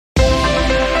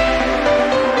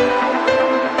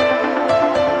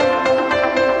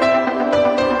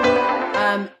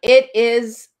it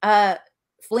is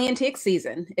flea and tick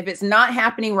season. If it's not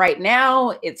happening right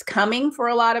now, it's coming for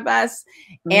a lot of us.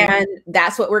 And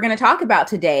that's what we're going to talk about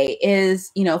today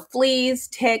is, you know, fleas,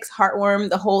 ticks, heartworm,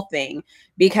 the whole thing,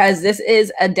 because this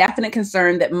is a definite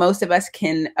concern that most of us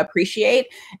can appreciate.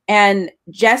 And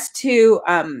just to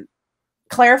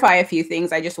clarify a few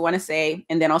things, I just want to say,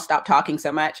 and then I'll stop talking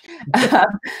so much.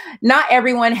 Not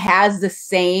everyone has the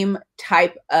same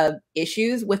type of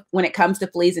issues with when it comes to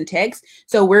fleas and ticks.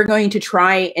 So we're going to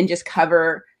try and just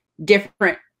cover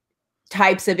different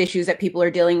types of issues that people are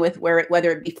dealing with,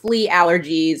 whether it be flea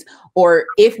allergies, or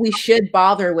if we should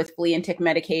bother with flea and tick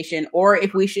medication, or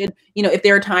if we should, you know, if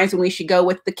there are times when we should go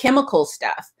with the chemical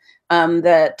stuff,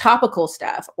 the topical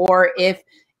stuff, or if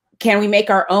can we make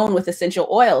our own with essential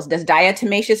oils? Does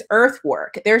diatomaceous earth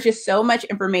work? There's just so much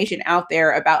information out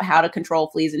there about how to control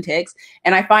fleas and ticks.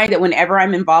 And I find that whenever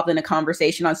I'm involved in a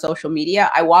conversation on social media,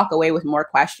 I walk away with more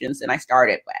questions than I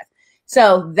started with.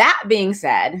 So that being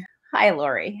said, hi,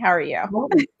 Laurie. How are you?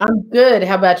 I'm good.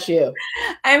 How about you?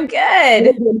 I'm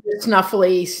good.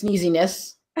 Snuffly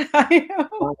sneeziness. I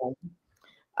know.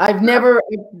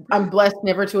 I'm blessed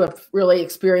never to have really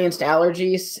experienced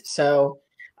allergies. So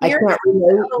You're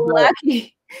so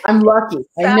lucky. I'm lucky.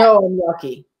 I know I'm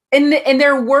lucky. And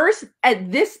they're worse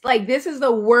at this. Like, this is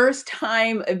the worst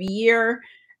time of year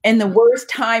and the worst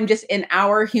time just in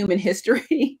our human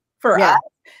history for us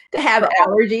to have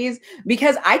allergies,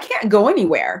 because I can't go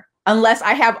anywhere unless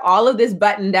I have all of this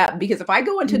buttoned up. Because if I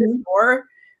go into the store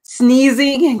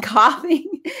sneezing and coughing,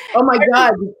 oh my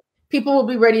God, people will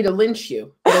be ready to lynch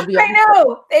you. I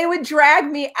know. They would drag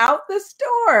me out the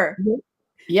store.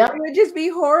 Yeah, it would just be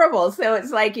horrible. So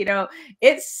it's like, you know,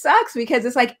 it sucks because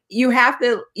it's like you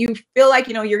feel like,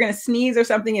 you know, you're going to sneeze or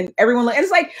something and everyone, and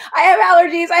it's like, I have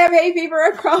allergies, I have hay fever,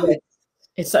 I promise.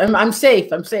 I'm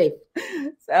safe. I'm safe.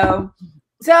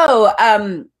 So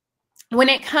when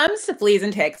it comes to fleas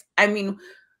and ticks, I mean,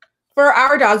 for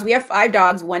our dogs, we have 5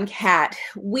 dogs, 1 cat.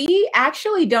 We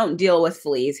actually don't deal with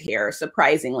fleas here,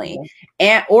 surprisingly,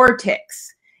 or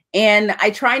ticks. And I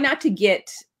try not to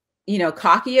get, you know,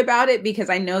 cocky about it, because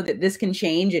I know that this can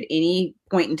change at any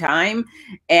point in time.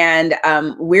 And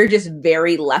we're just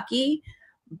very lucky.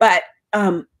 But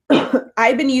I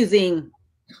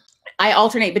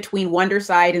alternate between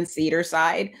Wondercide and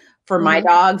Cedarcide for my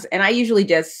dogs. And I usually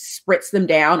just spritz them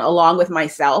down along with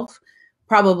myself,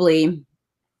 probably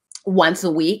once a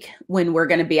week when we're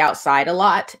going to be outside a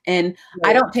lot. And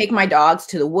I don't take my dogs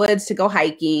to the woods to go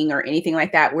hiking or anything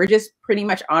like that. We're just pretty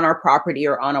much on our property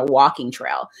or on a walking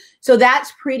trail. So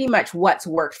that's pretty much what's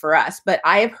worked for us. But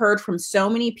I have heard from so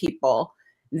many people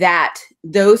that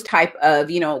those type of,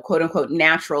 you know, quote unquote,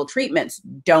 natural treatments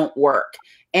don't work.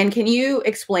 And can you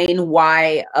explain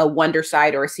why a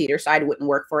Wondercide or a Cedarcide wouldn't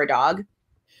work for a dog?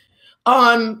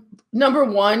 Number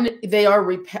one, they are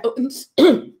repellents.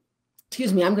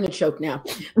 Excuse me, I'm going to choke now.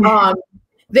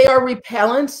 They are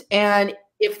repellents, and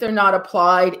if they're not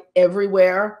applied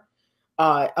everywhere,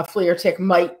 a flea or tick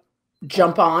might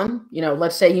jump on. You know,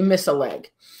 let's say you miss a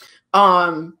leg.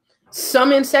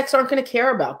 Some insects aren't going to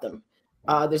care about them.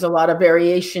 There's a lot of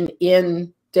variation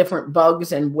in different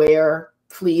bugs and where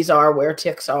fleas are, where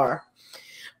ticks are.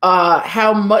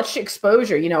 How much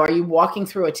exposure, you know, are you walking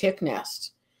through a tick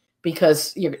nest?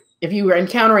 Because if you were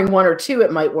encountering 1 or 2,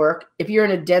 it might work. If you're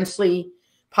in a densely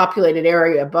populated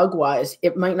area, bug-wise,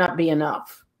 it might not be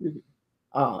enough.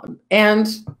 And,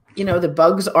 you know, the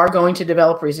bugs are going to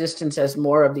develop resistance as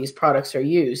more of these products are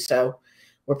used. So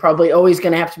we're probably always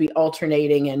going to have to be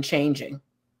alternating and changing.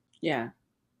 Yeah.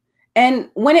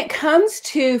 And when it comes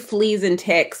to fleas and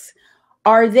ticks,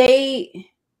 are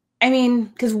they, I mean,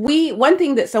 because one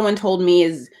thing that someone told me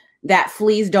is that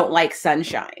fleas don't like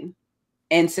sunshine.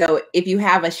 And so if you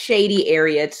have a shady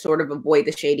area, to sort of avoid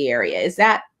the shady area. Is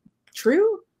that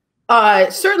true?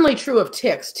 Certainly true of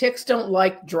ticks. Ticks don't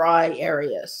like dry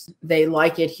areas. They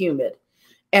like it humid.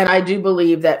 And I do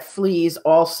believe that fleas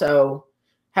also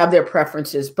have their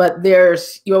preferences. But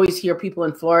you always hear people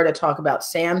in Florida talk about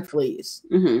sand fleas.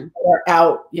 They're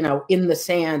out, you know, in the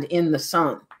sand, in the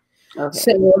sun. Okay.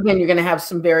 So again, you're going to have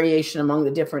some variation among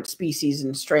the different species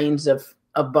and strains of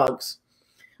bugs.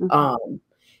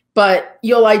 But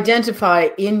you'll identify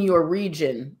in your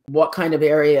region what kind of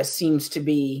area seems to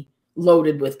be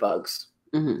loaded with bugs.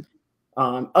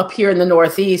 Up here in the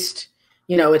Northeast,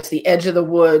 you know, it's the edge of the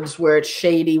woods where it's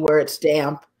shady, where it's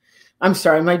damp. I'm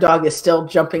sorry, my dog is still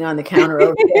jumping on the counter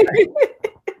over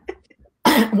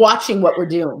there, watching what we're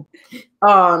doing.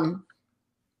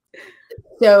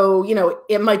 So, you know,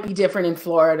 it might be different in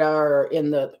Florida or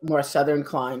in the more southern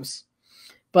climes.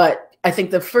 But I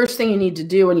think the first thing you need to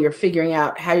do when you're figuring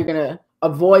out how you're going to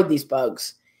avoid these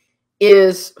bugs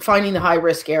is finding the high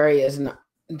risk areas and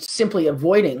simply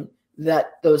avoiding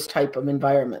those type of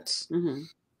environments.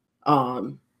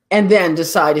 And then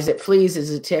decide, is it fleas, is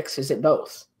it ticks, is it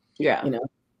both? Yeah. You know?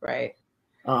 Right.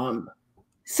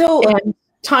 So and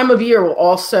time of year will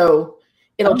also,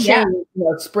 it'll change, yeah. you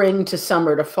know, spring to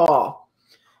summer to fall.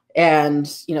 And,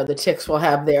 you know, the ticks will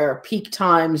have their peak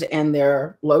times and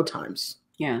their low times.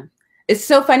 Yeah. It's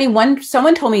so funny.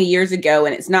 Someone told me years ago,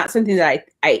 and it's not something that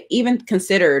I even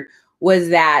considered, was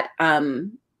that,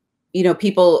 you know,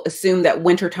 people assume that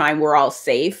wintertime we're all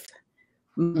safe.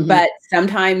 But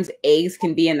sometimes eggs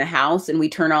can be in the house and we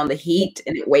turn on the heat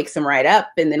and it wakes them right up.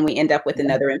 And then we end up with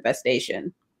another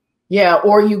infestation. Yeah.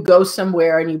 Or you go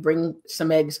somewhere and you bring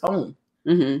some eggs home.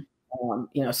 You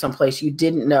know, someplace you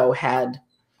didn't know had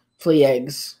flea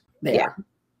eggs there. Yeah.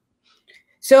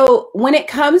 So when it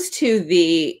comes to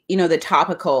the, you know, the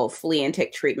topical flea and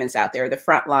tick treatments out there, the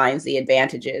front lines, the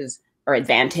Advantage,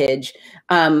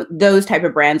 those type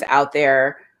of brands out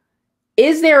there,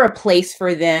 is there a place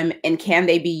for them, and can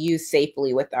they be used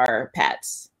safely with our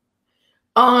pets?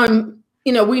 You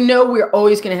know, we know we're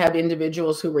always going to have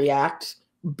individuals who react,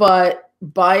 but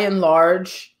by and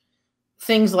large,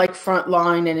 things like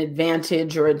Frontline and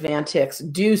Advantage or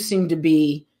Advantix do seem to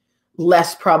be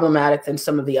less problematic than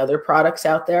some of the other products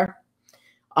out there.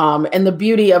 And the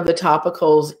beauty of the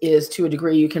topicals is, to a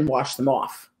degree, you can wash them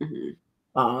off. You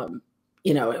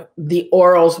know, the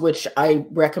orals, which I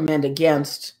recommend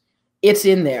against, it's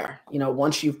in there, you know,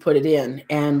 once you've put it in,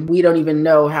 and we don't even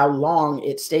know how long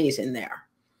it stays in there.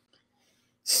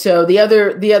 So the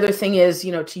other thing is,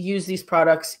 you know, to use these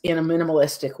products in a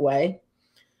minimalistic way,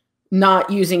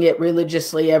 not using it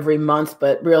religiously every month,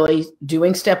 but really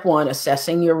doing step one,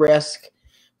 assessing your risk,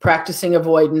 practicing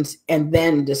avoidance, and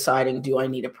then deciding, do I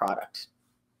need a product?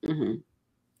 And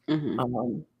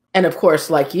of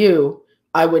course, like you,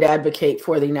 I would advocate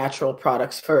for the natural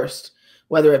products first,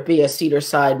 whether it be a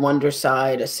Cedarcide,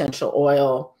 Wondercide, essential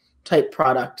oil type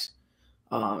product.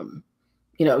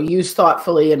 You know, used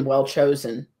thoughtfully and well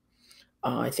chosen.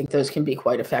 I think those can be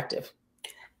quite effective.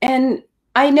 And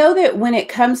I know that when it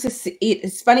comes to,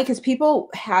 it's funny because people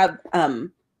have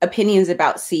opinions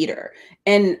about cedar,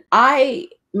 and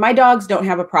my dogs don't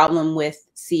have a problem with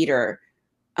cedar,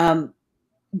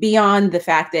 beyond the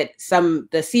fact that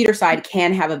the Cedarcide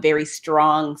can have a very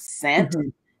strong scent.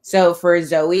 So for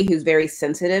Zoe, who's very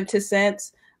sensitive to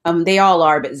scents, they all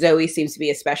are, but Zoe seems to be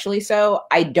especially so.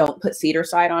 I don't put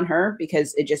Cedarcide on her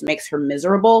because it just makes her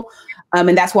miserable.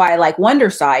 And that's why I like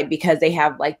Wondercide, because they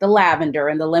have like the lavender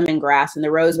and the lemongrass and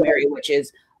the rosemary, which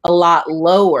is a lot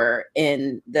lower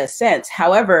in the scents.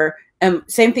 However,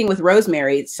 same thing with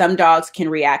rosemary. Some dogs can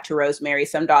react to rosemary.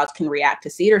 Some dogs can react to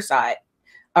Cedarcide.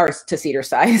 Or to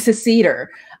Cedarcide, to cedar.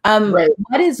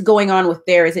 What is going on with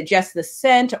there? Is it just the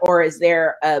scent, or is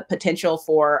there a potential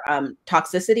for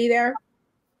toxicity there?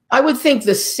 I would think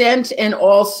the scent, and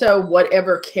also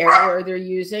whatever carrier they're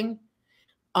using.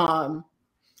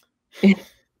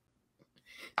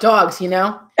 Dogs, you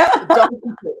know.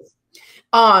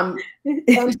 And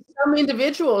some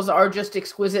individuals are just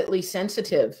exquisitely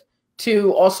sensitive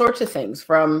to all sorts of things,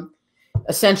 from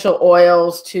essential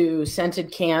oils to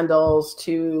scented candles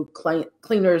to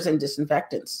cleaners and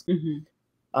disinfectants.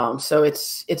 So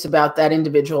it's about that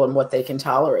individual and what they can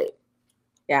tolerate.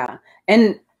 Yeah.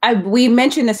 And we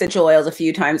mentioned essential oils a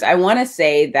few times. I want to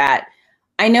say that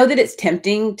I know that it's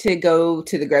tempting to go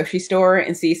to the grocery store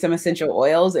and see some essential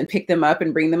oils and pick them up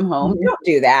and bring them home. Don't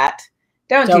do that.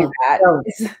 Don't do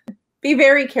that. Be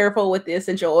very careful with the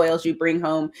essential oils you bring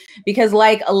home, because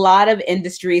like a lot of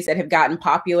industries that have gotten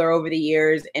popular over the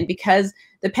years, and because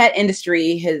the pet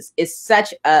industry is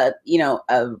such a, you know,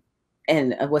 a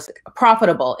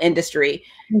profitable industry,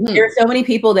 there are so many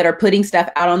people that are putting stuff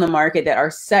out on the market that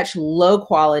are such low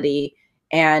quality,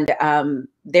 and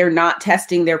they're not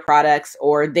testing their products,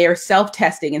 or they're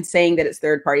self-testing and saying that it's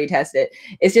third-party tested.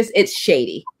 It's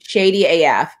shady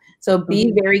AF. So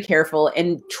be very careful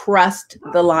and trust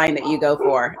the line that you go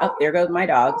for. Oh, there goes my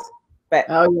dogs. But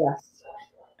yes.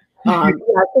 I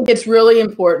think it's really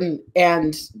important,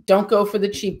 and don't go for the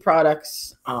cheap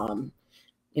products. You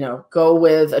know, go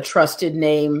with a trusted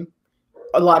name.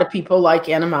 A lot of people like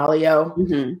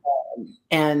Animalio,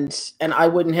 and I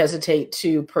wouldn't hesitate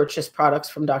to purchase products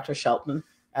from Dr. Shelton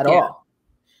at all.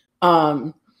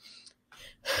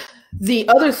 The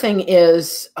other thing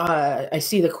is, I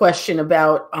see the question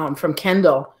about from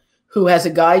Kendall, who has a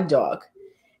guide dog,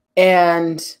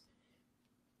 and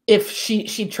if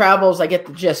she travels, I get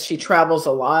the gist. She travels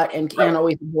a lot and can't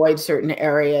always avoid certain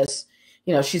areas.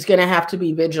 You know, she's going to have to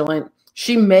be vigilant.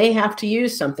 She may have to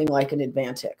use something like an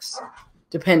Advantix,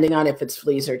 depending on if it's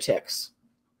fleas or ticks.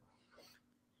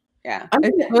 Yeah. I'm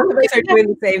Both gonna, of us are doing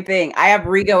the same thing. I have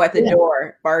Rigo at the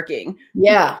door barking.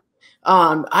 Yeah.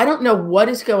 I don't know what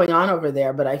is going on over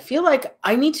there, but I feel like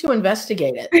I need to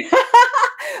investigate it.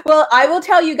 Well, I will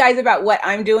tell you guys about what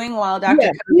I'm doing while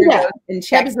Dr. Coger goes and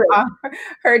checks on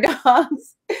her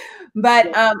dogs.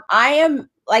 But I am,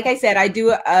 like I said,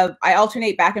 I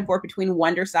alternate back and forth between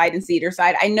Wondercide and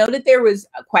Cedarcide. I know that there was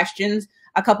questions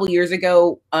a couple years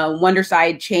ago.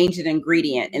 Wondercide changed an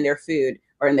ingredient in their food,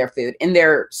 or in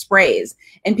their sprays,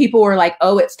 and people were like,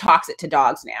 "Oh, it's toxic to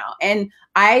dogs now." And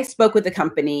I spoke with the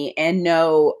company, and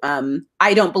no,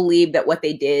 I don't believe that what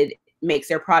they did makes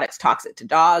their products toxic to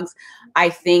dogs. I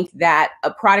think that a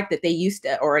product that they used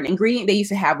to, or an ingredient they used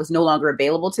to have, was no longer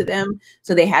available to them.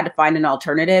 So they had to find an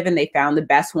alternative, and they found the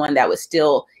best one that would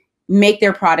still make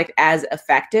their product as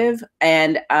effective.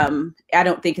 And I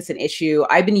don't think it's an issue.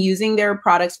 I've been using their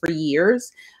products for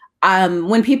years.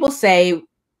 When people say,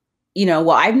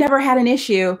 well, I've never had an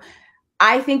issue,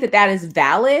 I think that that is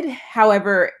valid.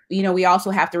 However, we also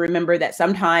have to remember that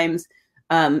sometimes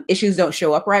issues don't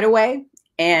show up right away.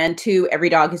 And two, every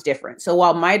dog is different. So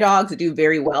while my dogs do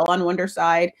very well on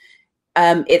Wondercide,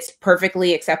 it's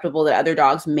perfectly acceptable that other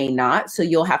dogs may not. So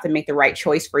you'll have to make the right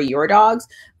choice for your dogs.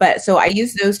 But so I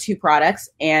use those two products,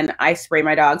 and I spray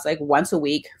my dogs like once a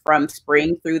week from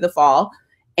spring through the fall.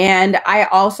 And I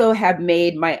also have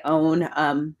made my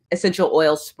own essential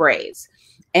oil sprays.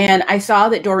 And I saw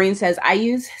that Doreen says, I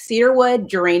use cedarwood,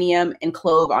 geranium, and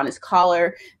clove on his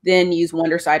collar, then use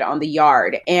Wondercide on the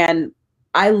yard. And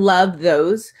I love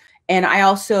those. And I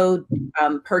also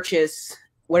purchase,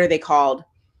 what are they called?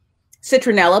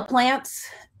 Citronella plants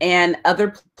and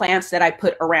other plants that I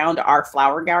put around our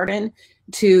flower garden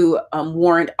to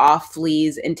warrant off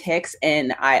fleas and ticks.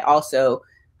 And I also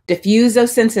diffuse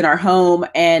those scents in our home.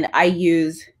 And I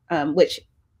use, which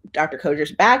Dr.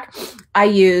 Coger's back, I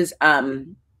use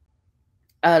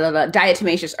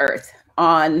diatomaceous earth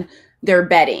on their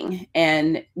bedding.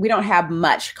 And we don't have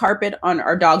much carpet on,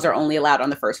 our dogs are only allowed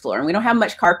on the first floor, and we don't have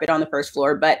much carpet on the first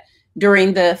floor, but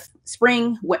during the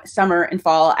spring, summer, and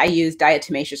fall, I use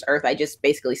diatomaceous earth. I just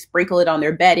basically sprinkle it on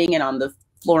their bedding and on the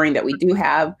flooring that we do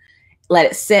have, let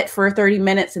it sit for 30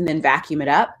 minutes, and then vacuum it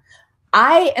up.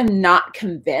 I am not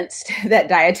convinced that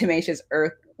diatomaceous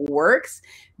earth works,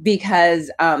 because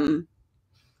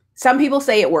some people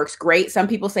say it works great. Some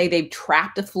people say they've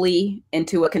trapped a flea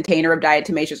into a container of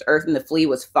diatomaceous earth and the flea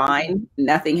was fine.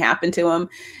 Nothing happened to him.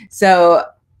 So,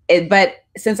 but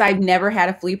since I've never had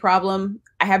a flea problem,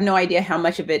 I have no idea how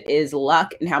much of it is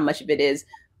luck and how much of it is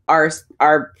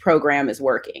our program is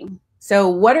working. So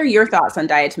what are your thoughts on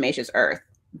diatomaceous earth,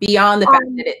 beyond the fact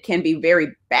that it can be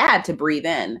very bad to breathe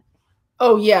in?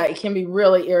 Oh yeah, it can be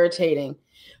really irritating.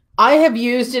 I have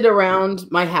used it around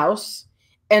my house,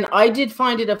 and I did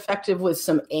find it effective with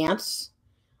some ants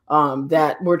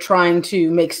that were trying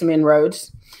to make some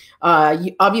inroads.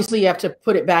 Obviously, you have to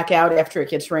put it back out after it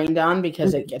gets rained on,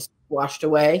 because it gets washed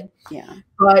away. Yeah.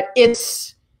 But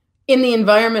it's, in the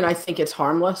environment, I think it's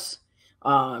harmless.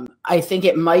 I think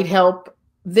it might help.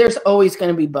 There's always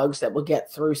going to be bugs that will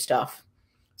get through stuff,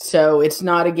 so it's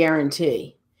not a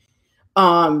guarantee.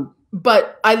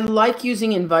 But I like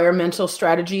using environmental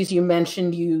strategies. You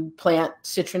mentioned you plant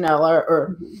citronella,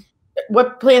 or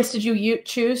what plants did you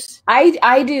choose? I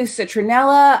do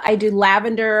citronella. I do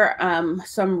lavender,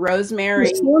 some rosemary.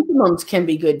 Chrysanthemums can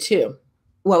be good too.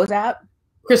 What was that?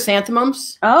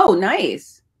 Chrysanthemums. Oh,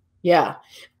 nice. Yeah.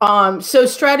 So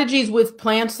strategies with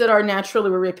plants that are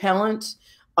naturally repellent,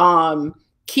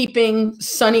 keeping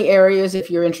sunny areas. If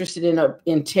you're interested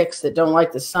in ticks that don't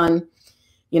like the sun,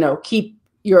 keep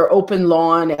your open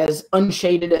lawn as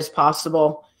unshaded as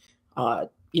possible.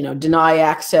 Deny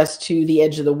access to the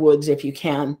edge of the woods if you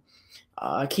can.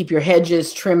 Keep your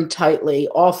hedges trimmed tightly,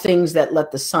 all things that let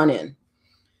the sun in.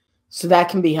 So that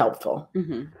can be helpful.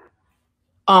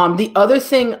 Mm-hmm. The other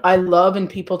thing I love, and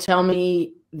people tell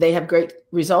me they have great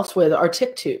results with, are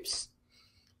tick tubes.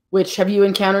 Which, have you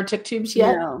encountered tick tubes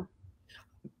yet? No.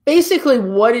 Basically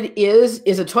what it is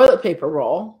a toilet paper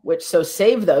roll, so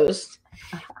save those,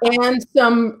 and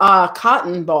some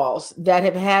cotton balls that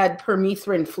have had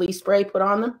permethrin flea spray put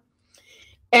on them.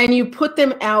 And you put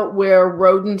them out where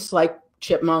rodents like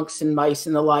chipmunks and mice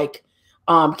and the like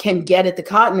can get at the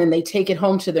cotton, and they take it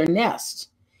home to their nest.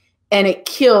 And it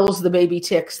kills the baby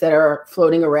ticks that are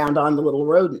floating around on the little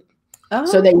rodent. Oh.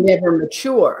 So they never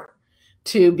mature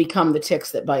to become the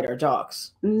ticks that bite our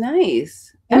dogs.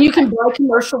 Nice. And you can buy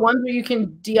commercial ones, or you can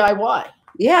DIY.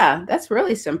 Yeah, that's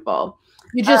really simple.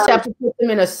 You just have to put them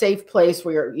in a safe place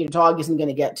where your dog isn't going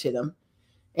to get to them,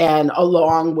 and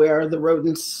along where the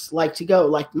rodents like to go,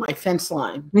 like my fence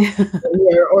line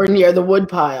or near the wood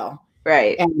pile.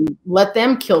 Right. and let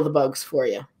them kill the bugs for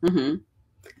you. Mm-hmm.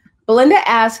 Belinda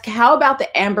asked, how about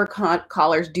the amber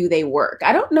collars? Do they work?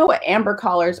 I don't know what amber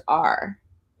collars are.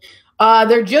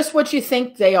 They're just what you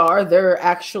think they are. They're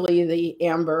actually the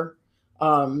amber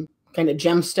kind of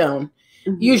gemstone,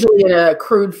 usually in a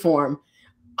crude form.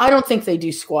 I don't think they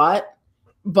do squat,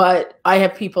 but I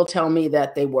have people tell me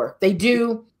that they work. They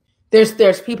do.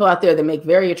 There's people out there that make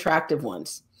very attractive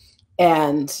ones,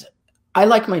 and I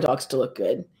like my dogs to look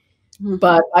good,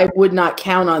 but I would not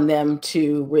count on them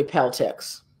to repel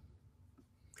ticks.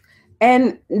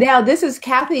 And now this is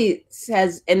Kathy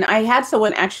says, and I had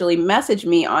someone actually message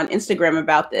me on Instagram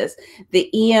about this, the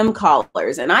EM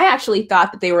collars. And I actually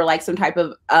thought that they were like some type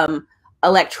of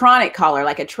electronic collar,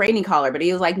 like a training collar, but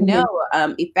he was like, no,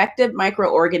 effective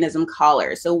microorganism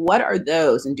collars. So what are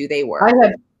those and do they work?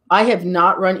 I have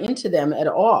not run into them at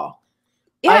all.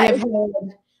 Yeah.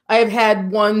 I have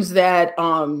had ones that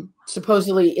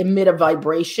supposedly emit a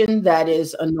vibration that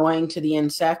is annoying to the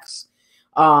insects.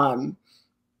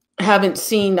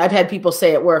 I've had people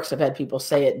say it works. I've had people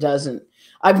say it doesn't.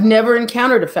 I've never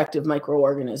encountered effective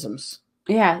microorganisms.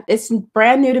 Yeah, it's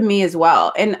brand new to me as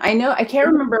well. And I know, I can't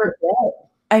remember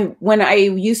when I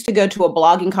used to go to a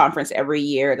blogging conference every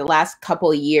year, the last couple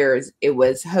of years, it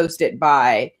was hosted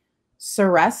by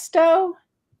Cedarcide.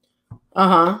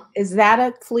 Is that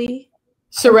a flea?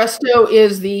 Cedarcide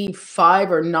is the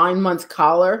 5 or 9 month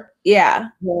collar. Yeah.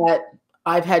 That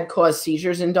I've had cause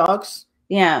seizures in dogs.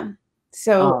 Yeah.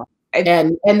 So,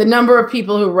 and the number of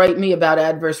people who write me about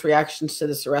adverse reactions to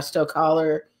the Cedarcide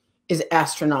collar is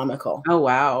astronomical. Oh,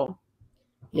 wow.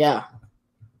 Yeah.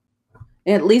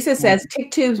 And Lisa says,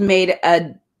 tick tubes made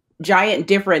a giant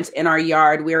difference in our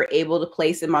yard. We were able to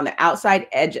place them on the outside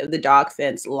edge of the dog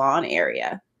fence lawn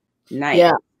area. Nice.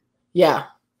 Yeah. Yeah.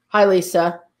 Hi,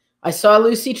 Lisa. I saw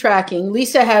Lucy tracking.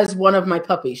 Lisa has one of my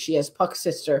puppies. She has Puck's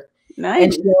sister. Nice.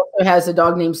 And she also has a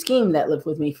dog named Scheme that lived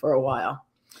with me for a while.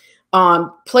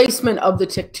 Placement of the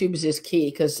tick tubes is key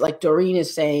because, like Doreen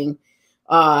is saying,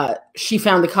 she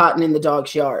found the cotton in the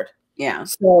dog's yard. Yeah.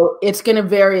 So it's going to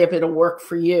vary if it'll work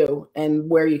for you and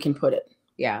where you can put it.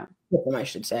 Yeah. Put them, I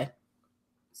should say.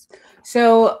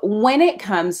 So when it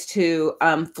comes to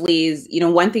fleas, you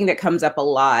know, one thing that comes up a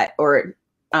lot, or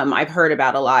I've heard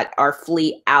about a lot, are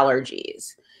flea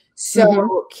allergies.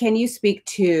 So can you speak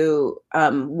to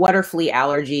what are flea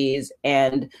allergies,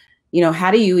 and you know,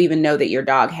 how do you even know that your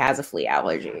dog has a flea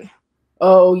allergy?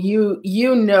 Oh,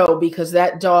 you know, because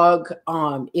that dog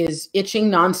is itching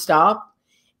nonstop,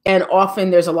 and often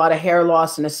there's a lot of hair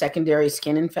loss and a secondary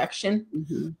skin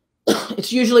infection.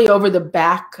 It's usually over the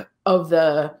back of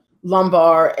the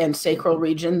lumbar and sacral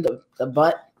region, the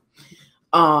butt.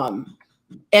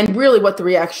 And really what the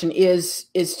reaction is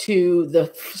to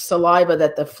the saliva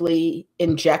that the flea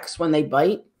injects when they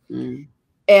bite.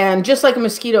 And just like a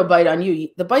mosquito bite on you,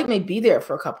 the bite may be there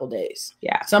for a couple of days.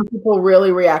 Yeah. Some people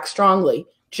really react strongly,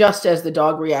 just as the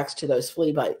dog reacts to those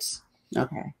flea bites.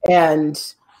 Okay. And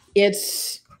it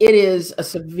is a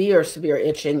severe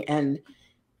itching. And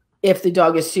if the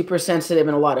dog is super sensitive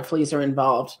and a lot of fleas are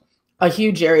involved, a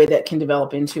huge area that can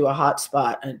develop into a hot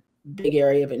spot, a big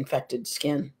area of infected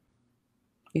skin.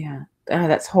 Yeah.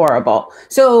 That's horrible.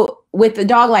 So with a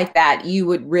dog like that, you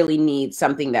would really need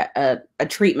something that a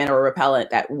treatment or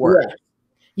repellent that works.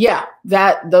 Yeah,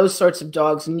 those sorts of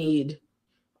dogs need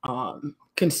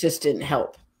consistent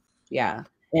help. Yeah.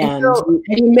 And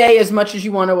you may, as much as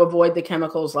you want to avoid the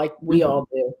chemicals like we all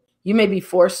do, you may be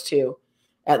forced to,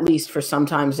 at least for some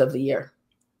times of the year.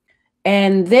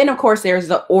 And then, of course, there's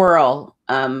the oral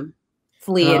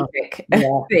flea and tick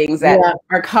things that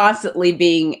are constantly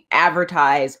being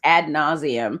advertised ad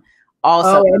nauseum.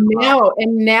 Also,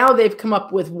 and now they've come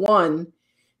up with one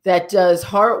that does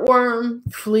heartworm,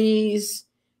 fleas,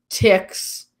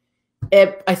 ticks.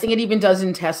 I think it even does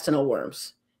intestinal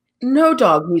worms. No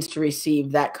dog needs to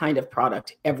receive that kind of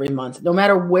product every month, no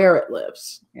matter where it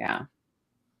lives. Yeah.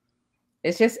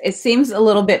 It's just, it seems a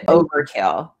little bit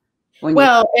overkill.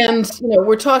 And you know,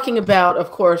 we're talking about,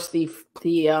 of course, the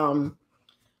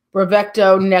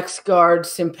Bravecto, NexGard,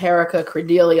 Simparica,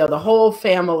 Credelio, the whole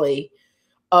family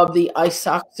of the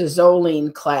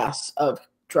isoxazoline class of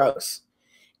drugs.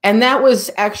 And that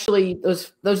was actually,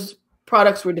 those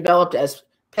products were developed as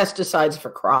pesticides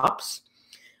for crops,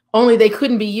 only they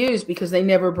couldn't be used because they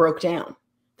never broke down.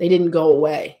 They didn't go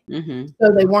away.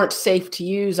 So they weren't safe to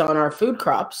use on our food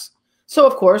crops. So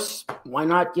of course, why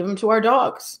not give them to our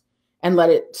dogs and let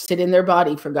it sit in their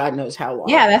body for God knows how long?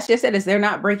 Yeah, that's just it. Is they're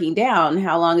not breaking down.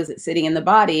 How long is it sitting in the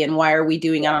body, and why are we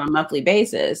doing it on a monthly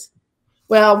basis?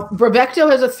 Well, Bravecto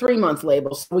has a 3-month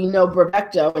label, so we know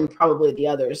Bravecto and probably the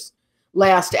others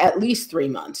last at least 3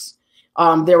 months.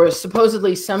 There was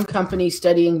supposedly some company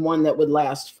studying one that would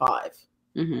last 5.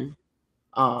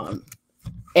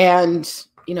 And,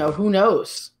 you know, who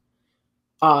knows?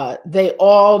 They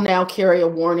all now carry a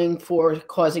warning for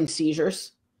causing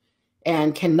seizures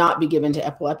and cannot be given to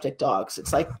epileptic dogs.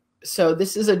 It's like, so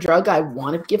this is a drug I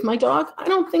want to give my dog? I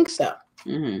don't think so.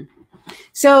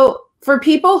 So for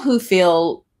people who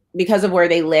feel because of where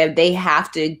they live, they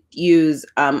have to use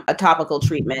a topical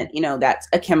treatment, you know, that's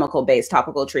a chemical-based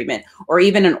topical treatment or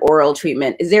even an oral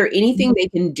treatment. Is there anything they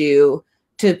can do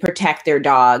to protect their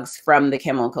dogs from the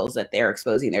chemicals that they're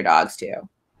exposing their dogs to?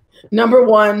 Number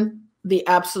one, the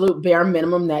absolute bare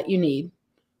minimum that you need.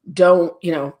 Don't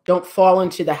fall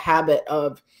into the habit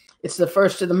of, it's the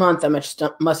first of the month, I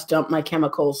must dump my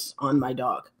chemicals on my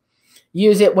dog.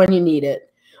 Use it when you need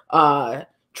it.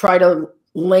 Try to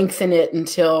lengthen it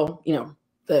until, you know,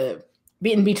 the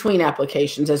in between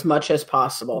applications as much as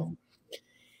possible.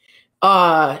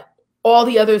 All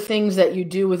the other things that you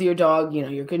do with your dog, you know,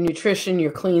 your good nutrition,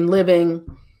 your clean living,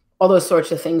 all those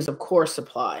sorts of things, of course,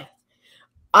 apply.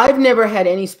 I've never had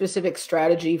any specific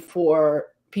strategy for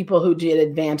people who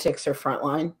did Advantix or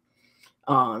Frontline,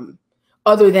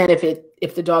 other than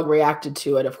if the dog reacted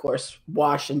to it, of course,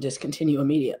 wash and discontinue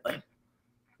immediately.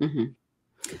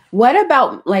 What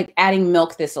about like adding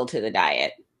milk thistle to the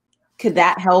diet? Could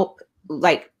that help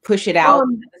like push it out of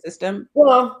the system?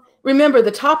 Well, remember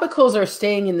the topicals are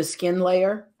staying in the skin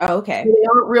layer. Oh, okay. So they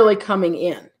aren't really coming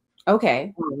in.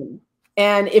 Okay.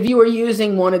 And if you were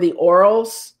using one of the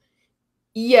orals,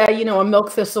 yeah, you know, a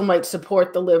milk thistle might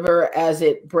support the liver as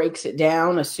it breaks it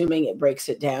down, assuming it breaks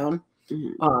it down.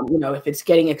 You know, if it's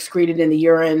getting excreted in the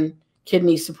urine,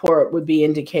 kidney support would be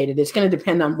indicated. It's going to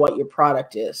depend on what your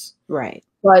product is. Right.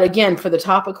 But again, for the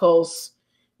topicals,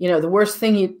 you know, the worst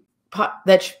thing you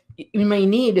may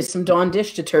need is some Dawn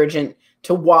dish detergent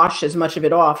to wash as much of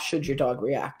it off should your dog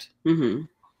react.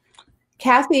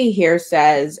 Kathy here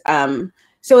says,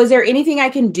 so is there anything I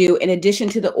can do in addition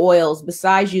to the oils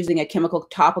besides using a chemical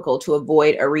topical to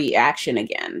avoid a reaction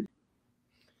again?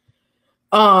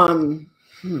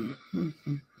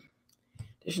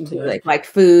 Like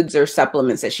foods or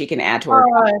supplements that she can add to her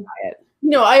diet. You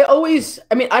know, I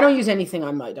don't use anything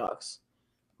on my dogs,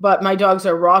 but my dogs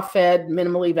are raw fed,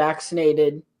 minimally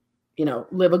vaccinated, you know,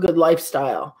 live a good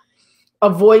lifestyle.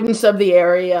 Avoidance of the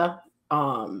area,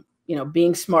 you know,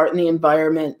 being smart in the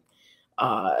environment,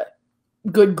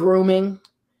 good grooming,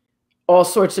 all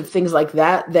sorts of things like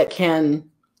that can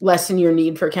lessen your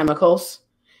need for chemicals.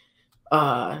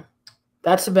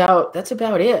 That's about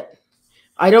it.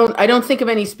 I don't think of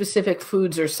any specific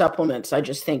foods or supplements. I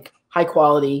just think high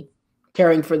quality,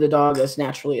 caring for the dog as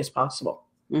naturally as possible.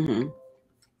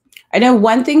 I know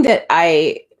one thing that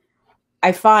I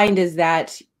find is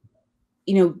that,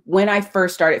 you know, when I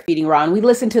first started feeding raw, and we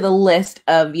listened to the list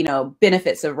of, you know,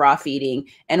 benefits of raw feeding,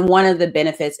 and one of the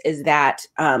benefits is that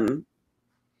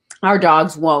our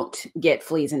dogs won't get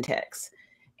fleas and ticks.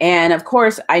 And of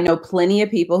course, I know plenty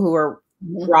of people who are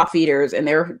raw feeders and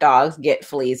their dogs get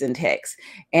fleas and ticks.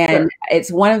 And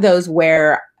it's one of those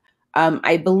where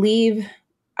I believe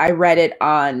I read it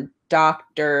on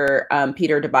Dr.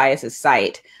 Peter Tobias's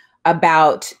site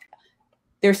about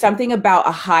there's something about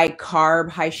a high carb,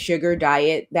 high sugar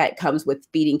diet that comes with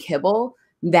feeding kibble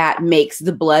that makes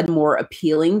the blood more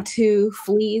appealing to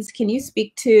fleas. Can you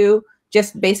speak to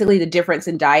just basically the difference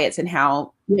in diets and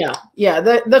how? Yeah.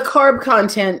 The carb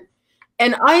content.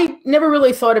 And I never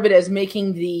really thought of it as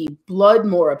making the blood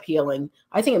more appealing.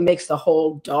 I think it makes the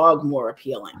whole dog more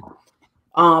appealing.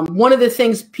 One of the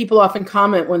things people often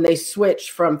comment when they switch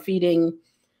from feeding,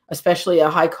 especially a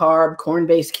high carb,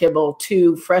 corn-based kibble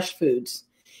to fresh foods,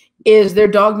 is their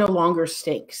dog no longer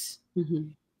stinks.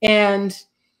 And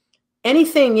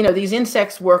anything, you know, these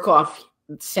insects work off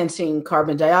sensing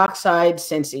carbon dioxide,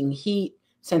 sensing heat,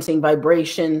 sensing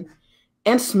vibration,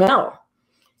 and smell.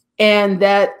 And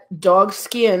that dog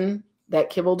skin, that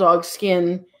kibble dog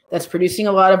skin that's producing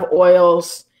a lot of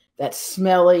oils, that's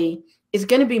smelly, is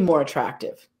going to be more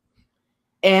attractive.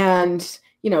 And,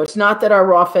 you know, it's not that our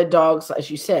raw fed dogs, as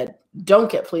you said,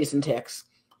 don't get fleas and ticks.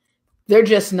 They're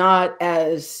just not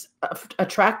as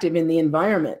attractive in the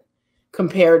environment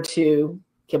compared to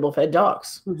kibble fed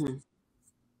dogs.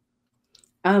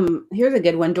 Here's a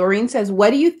good one. Doreen says,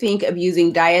 what do you think of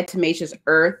using diatomaceous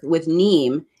earth with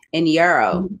neem and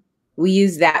yarrow? We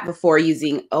used that before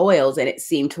using oils and it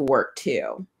seemed to work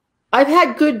too. I've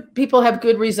had people have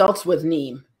good results with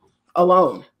neem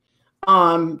alone.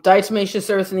 Diatomaceous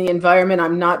earth in the environment,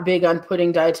 I'm not big on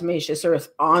putting diatomaceous earth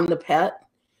on the pet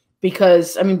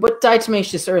because, I mean, what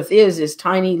diatomaceous earth is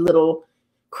tiny little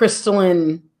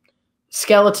crystalline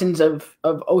skeletons of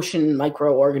ocean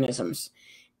microorganisms.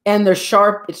 and they're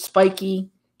sharp. It's spiky.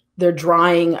 They're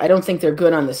drying. I don't think they're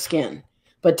good on the skin,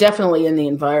 but definitely in the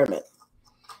environment.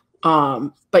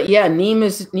 But yeah, neem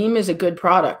is a good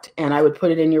product, and I would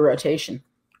put it in your rotation.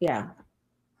 Yeah.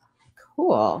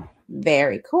 Cool.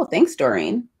 Very cool. Thanks,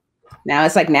 Doreen. Now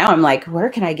I'm like, where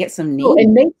can I get some neem? Oh,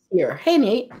 and Nate's here. Hey,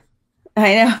 Nate.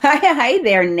 I know. Hi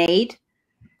there, Nate.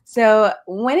 So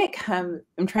when it comes,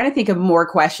 I'm trying to think of more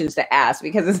questions to ask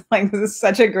because it's like, this is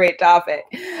such a great topic.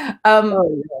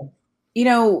 You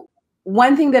know,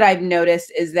 one thing that I've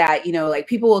noticed is that, you know, like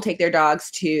people will take their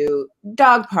dogs to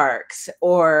dog parks,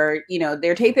 or, you know,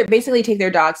 basically take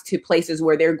their dogs to places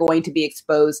where they're going to be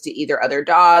exposed to either other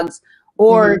dogs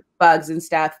or bugs and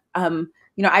stuff.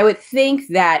 You know, I would think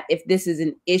that if this is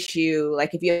an issue,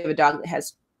 like if you have a dog that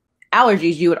has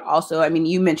allergies, you would also, I mean,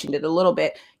 you mentioned it a little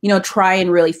bit, you know, try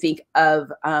and really think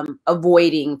of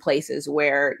avoiding places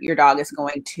where your dog is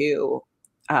going to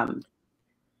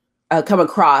come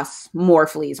across more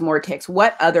fleas, more ticks.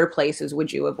 What other places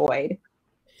would you avoid?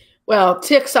 Well,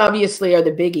 ticks obviously are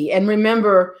the biggie. And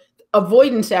remember,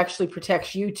 avoidance actually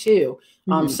protects you too.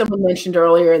 Someone mentioned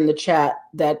earlier in the chat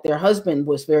that their husband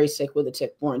was very sick with a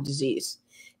tick-borne disease.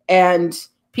 And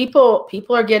people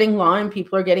are getting Lyme,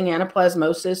 people are getting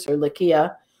anaplasmosis or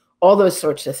lichia, all those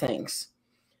sorts of things.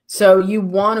 So you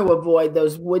want to avoid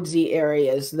those woodsy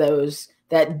areas,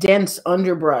 that dense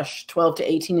underbrush, 12 to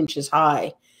 18 inches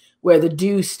high, where the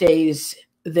dew stays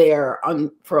there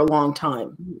for a long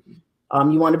time.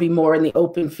 You want to be more in the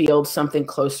open field, something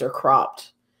closer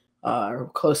cropped, or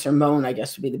closer mown, I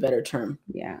guess would be the better term.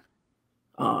 Yeah.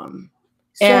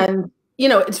 And you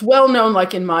know, it's well known,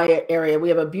 like in my area, we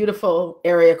have a beautiful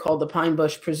area called the Pine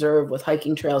Bush Preserve with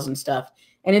hiking trails and stuff.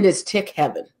 And it is tick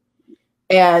heaven.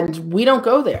 And we don't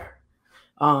go there.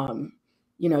 You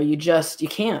know, you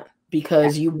can't,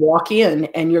 because you walk in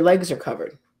and your legs are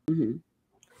covered.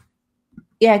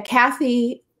 Yeah.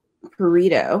 Kathy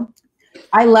Perito,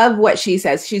 I love what she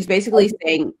says. She's basically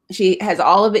saying she has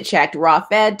all of it checked, raw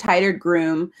fed, titered,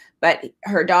 groom, but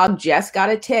her dog just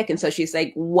got a tick. And so she's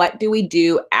like, what do we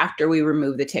do after we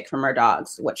remove the tick from our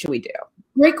dogs? What should we do?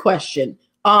 Great question.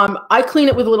 I clean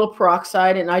it with a little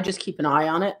peroxide and I just keep an eye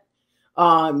on it.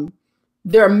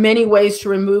 There are many ways to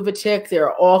remove a tick. There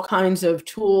are all kinds of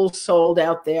tools sold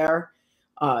out there.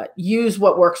 Use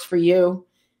what works for you.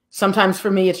 Sometimes for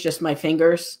me, it's just my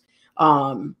fingers.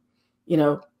 You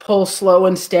know, pull slow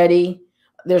and steady.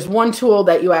 There's one tool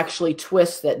that you actually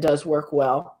twist that does work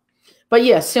well. But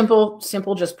yeah, simple,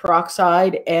 just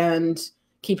peroxide and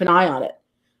keep an eye on it.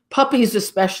 Puppies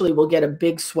especially will get a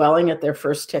big swelling at their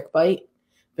first tick bite.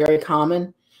 Very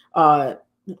common.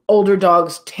 Older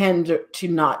dogs tend to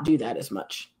not do that as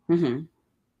much.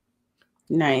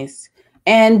 Nice.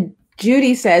 And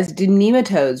Judy says, do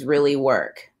nematodes really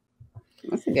work?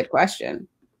 That's a good question.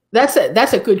 That's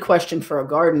a good question for a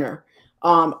gardener.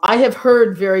 I have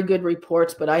heard very good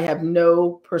reports, but I have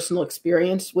no personal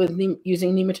experience with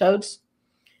using nematodes.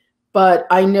 But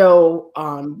I know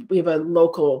we have a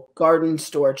local garden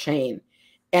store chain,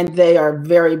 and they are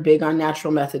very big on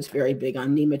natural methods, very big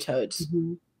on nematodes.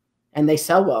 And they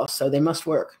sell well, so they must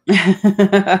work.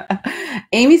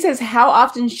 Amy says, how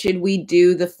often should we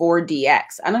do the 4DX?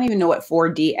 I don't even know what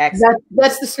 4DX is.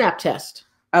 That's the snap test.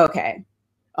 Okay.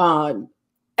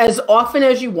 As often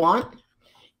as you want.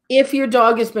 If your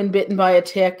dog has been bitten by a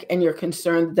tick and you're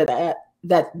concerned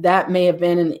that may have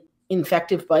been an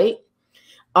infective bite,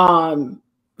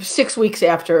 6 weeks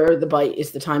after the bite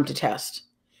is the time to test.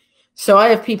 So I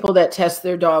have people that test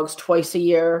their dogs twice a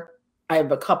year. I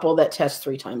have a couple that test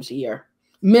 3 times a year,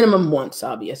 minimum once,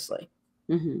 obviously.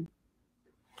 And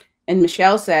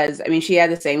Michelle says, I mean, she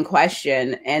had the same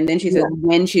question. And then she says,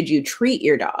 when should you treat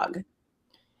your dog?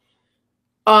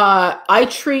 I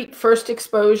treat first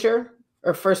exposure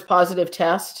or first positive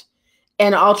test,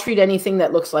 and I'll treat anything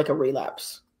that looks like a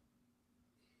relapse.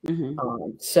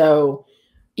 So,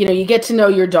 you know, you get to know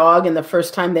your dog, and the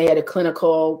first time they had a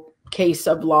clinical case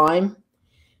of Lyme,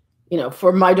 you know,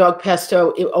 for my dog Pesto,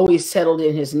 it always settled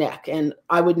in his neck, and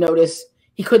I would notice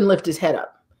he couldn't lift his head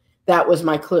up. That was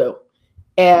my clue.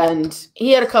 And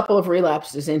he had a couple of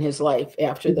relapses in his life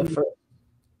after the first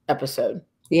episode.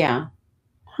 Yeah.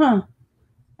 Huh.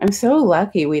 I'm so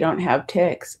lucky we don't have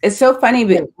ticks. It's so funny,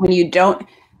 but when you don't,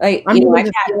 like, you know,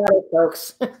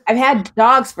 I've had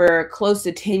dogs for close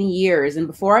to 10 years. And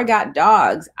before I got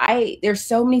dogs, there's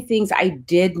so many things I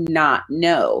did not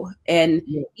know. And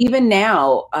even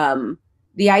now,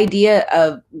 the idea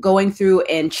of going through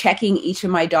and checking each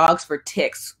of my dogs for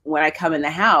ticks when I come in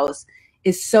the house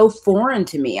is so foreign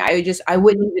to me. I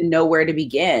wouldn't even know where to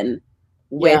begin.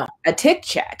 with a tick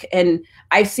check. And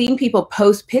I've seen people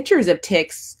post pictures of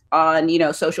ticks on,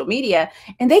 social media,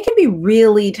 and they can be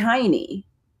really tiny.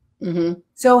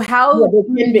 So how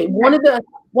they can be.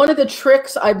 One of the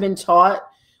tricks I've been taught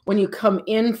when you come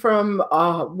in from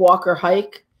a walk or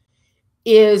hike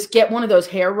is get one of those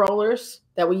hair rollers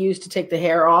that we use to take the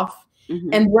hair off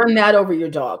and run that over your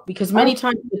dog, because many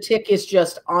times the tick is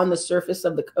just on the surface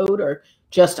of the coat or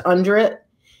just under it,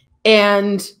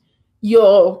 and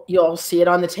you'll see it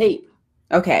on the tape.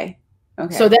 Okay.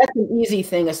 So that's an easy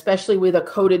thing, especially with a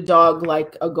coated dog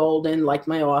like a golden, like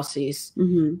my Aussies,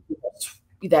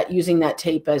 that using that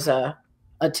tape as a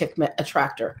tick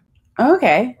attractor.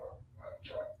 Okay.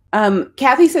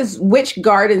 Kathy says, which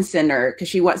garden center? Because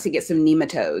she wants to get some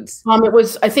nematodes.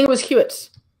 I think it was Hewitt's.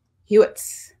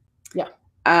 Yeah.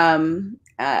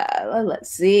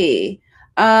 Let's see.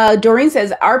 Doreen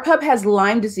says, our pup has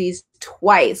Lyme disease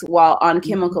twice while on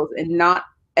chemicals and not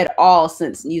at all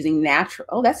since using natural.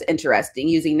 Oh, that's interesting.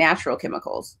 Using natural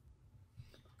chemicals.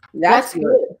 That's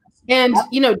good. And,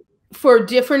 for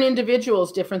different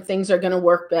individuals, different things are going to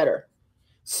work better.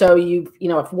 So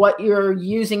if what you're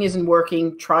using isn't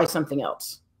working, try something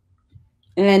else.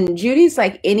 And Judy's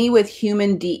like, any with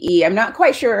human DE. I'm not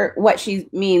quite sure what she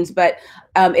means, but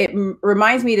it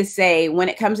reminds me to say, when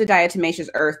it comes to diatomaceous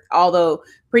earth, although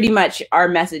pretty much our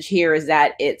message here is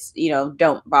that it's,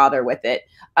 don't bother with it.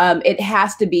 It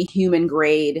has to be human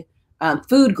grade,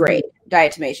 food grade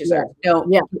diatomaceous earth.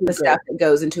 Don't put the stuff that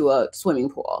goes into a swimming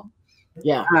pool.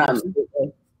 Yeah.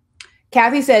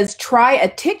 Kathy says, try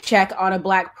a tick check on a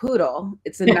black poodle.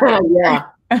 It's a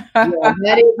that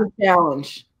is a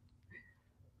challenge.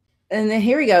 And then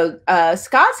here we go.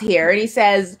 Scott's here, and he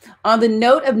says, on the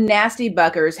note of nasty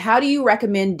buckers, how do you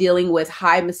recommend dealing with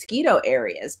high mosquito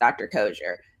areas, Dr.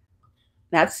 Coger?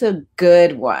 That's a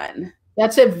good one.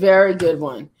 That's a very good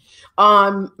one.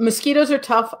 Mosquitoes are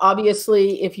tough,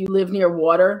 obviously, if you live near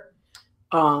water.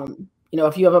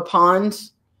 If you have a pond.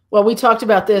 Well, we talked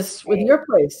about this with your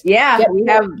place. Yeah, we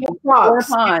have 4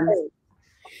 ponds.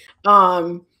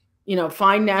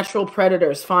 Find natural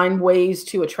predators, find ways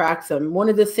to attract them. One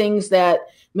of the things that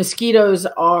mosquitoes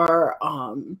are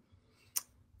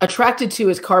attracted to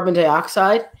is carbon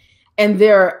dioxide, and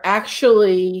they're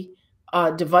actually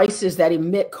devices that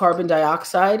emit carbon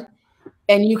dioxide,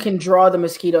 and you can draw the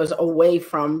mosquitoes away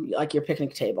from like your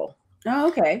picnic table. Oh,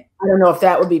 okay. I don't know if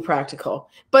that would be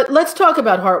practical, but let's talk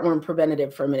about heartworm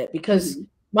preventative for a minute, because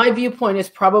my viewpoint is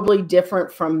probably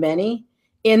different from many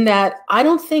in that I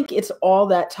don't think it's all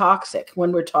that toxic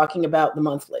when we're talking about the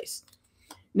monthlies.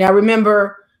 Now,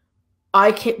 remember,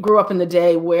 I grew up in the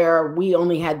day where we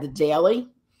only had the daily.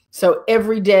 So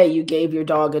every day you gave your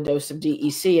dog a dose of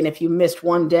DEC, and if you missed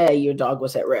one day, your dog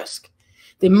was at risk.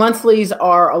 The monthlies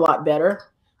are a lot better.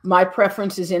 My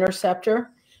preference is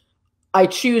Interceptor. I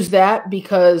choose that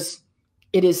because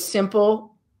it is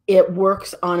simple. It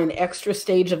works on an extra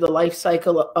stage of the life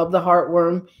cycle of the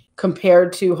heartworm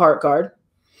compared to HeartGuard.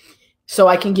 So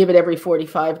I can give it every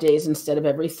 45 days instead of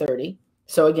every 30.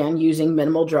 So again, using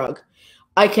minimal drug.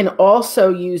 I can also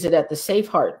use it at the Safe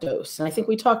Heart dose. And I think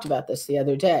we talked about this the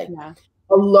other day. Yeah.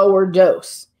 A lower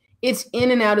dose. It's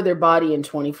in and out of their body in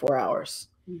 24 hours.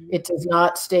 It does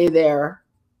not stay there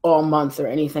all month or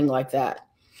anything like that.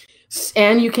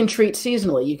 And you can treat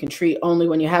seasonally. You can treat only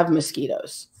when you have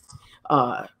mosquitoes.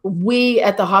 We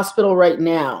at the hospital right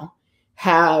now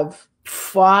have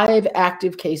 5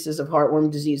 active cases of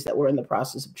heartworm disease that we're in the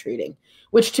process of treating,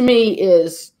 which to me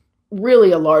is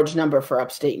really a large number for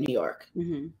upstate New York.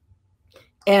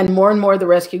 And more of the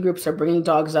rescue groups are bringing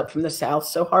dogs up from the south.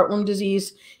 So heartworm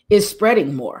disease is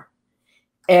spreading more.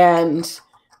 And,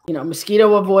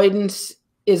 mosquito avoidance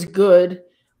is good.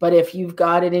 But if you've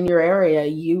got it in your area,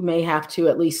 you may have to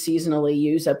at least seasonally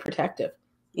use a protective.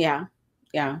 Yeah.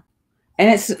 Yeah.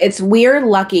 And we're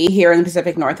lucky here in the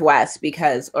Pacific Northwest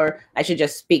or I should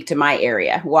just speak to my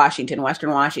area, Western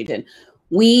Washington.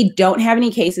 We don't have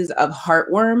any cases of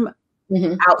heartworm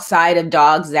outside of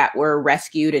dogs that were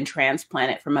rescued and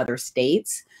transplanted from other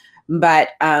states. But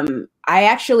there's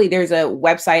a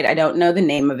website, I don't know the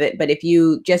name of it, but if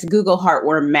you just Google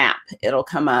heartworm map, it'll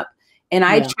come up. And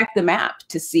I check the map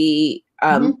to see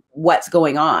what's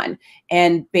going on.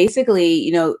 And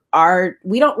basically,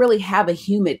 we don't really have a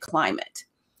humid climate.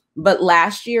 But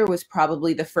last year was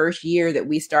probably the first year that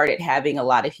we started having a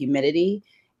lot of humidity.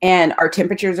 And our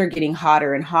temperatures are getting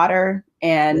hotter and hotter.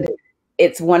 And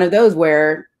it's one of those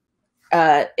where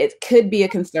it could be a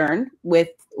concern with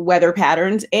weather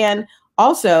patterns. And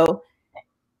also,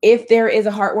 if there is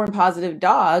a heartworm positive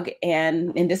dog,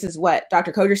 and this is what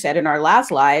Dr. Coger said in our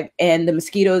last live, and the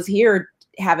mosquitoes here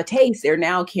have a taste, they're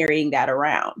now carrying that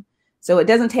around. So it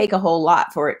doesn't take a whole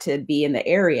lot for it to be in the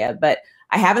area, but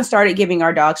I haven't started giving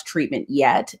our dogs treatment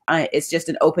yet. It's just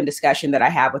an open discussion that I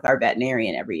have with our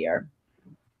veterinarian every year.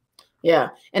 Yeah.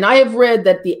 And I have read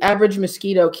that the average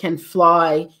mosquito can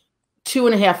fly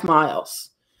 2.5 miles.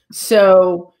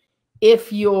 So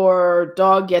if your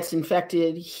dog gets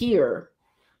infected here,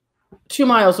 2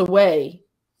 miles away,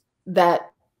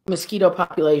 that mosquito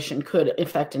population could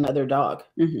infect another dog.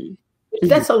 Mm-hmm.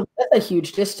 That's a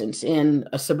huge distance in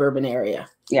a suburban area.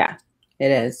 Yeah, it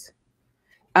is.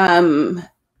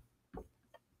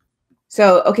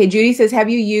 So, okay, Judy says, have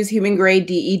you used human grade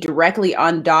DE directly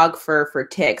on dog fur for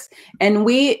ticks? And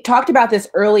we talked about this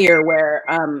earlier where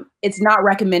it's not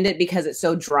recommended because it's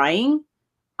so drying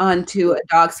onto a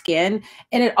dog's skin.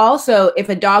 And it also, if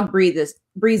a dog breathes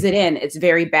it in, it's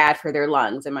very bad for their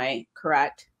lungs. Am I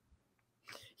correct?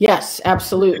 Yes,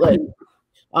 absolutely.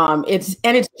 It's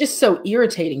just so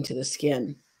irritating to the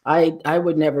skin. I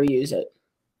would never use it.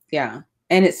 Yeah.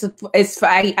 And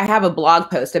I have a blog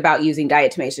post about using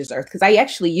diatomaceous earth because I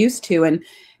actually used to. And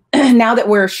now that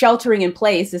we're sheltering in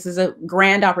place, this is a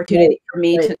grand opportunity for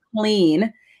me to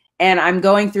clean. And I'm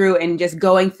going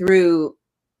through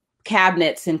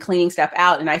cabinets and cleaning stuff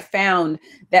out. And I found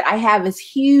that I have this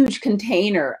huge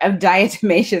container of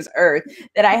diatomaceous earth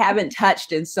that I haven't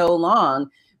touched in so long,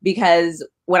 because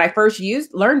when I first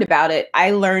learned about it,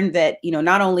 I learned that,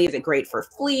 not only is it great for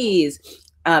fleas,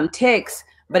 ticks,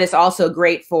 but it's also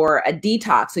great for a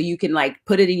detox. So you can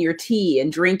put it in your tea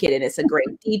and drink it, and it's a great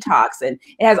detox. And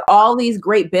it has all these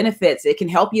great benefits. It can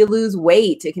help you lose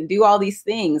weight. It can do all these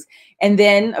things. And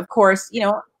then, of course,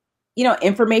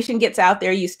 information gets out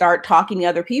there. You start talking to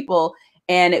other people.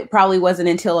 And it probably wasn't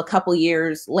until a couple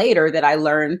years later that I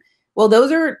learned, well,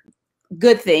 those are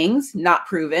good things, not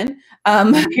proven.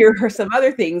 Here are some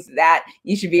other things that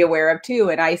you should be aware of too.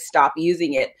 And I stopped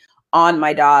using it on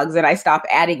my dogs, and I stopped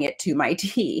adding it to my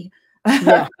tea.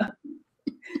 Yeah.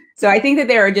 So I think that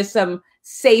there are just some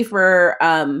safer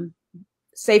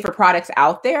products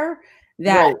out there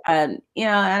that,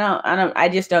 I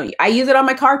just don't, I use it on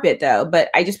my carpet though, but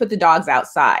I just put the dogs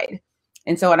outside.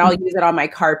 And so, and I'll use it on my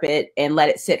carpet and let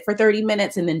it sit for 30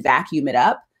 minutes and then vacuum it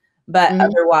up. But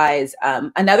otherwise,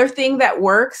 another thing that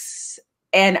works,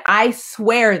 and I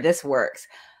swear this works,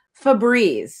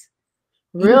 Febreze.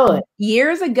 Really?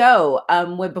 Years ago,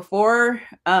 before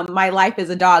my life as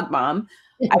a dog mom,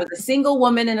 I was a single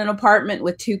woman in an apartment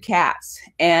with 2 cats,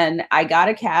 and I got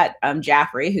a cat,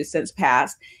 Jaffrey, who's since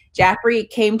passed. Jaffrey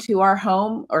came to our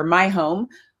home, or my home,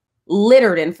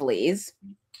 littered in fleas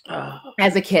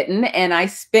as a kitten, and I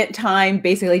spent time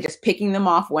basically just picking them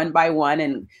off one by one.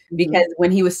 And because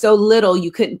when he was so little,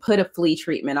 you couldn't put a flea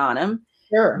treatment on him.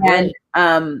 Sure.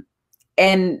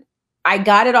 And I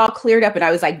got it all cleared up, and I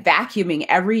was vacuuming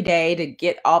every day to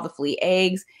get all the flea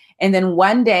eggs. And then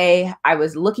one day I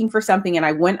was looking for something, and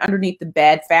I went underneath the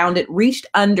bed, found it, reached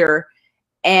under,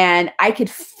 and I could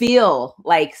feel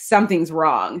like something's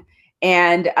wrong.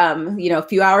 And, a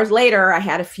few hours later I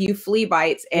had a few flea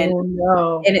bites, and,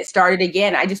 and it started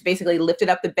again. I just basically lifted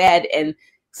up the bed, and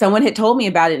someone had told me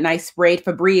about it, and I sprayed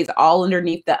Febreze all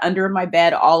underneath the under of my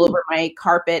bed, all over my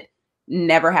carpet,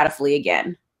 never had a flea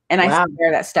again. And I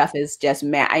swear that stuff is just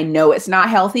mad. I know it's not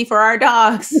healthy for our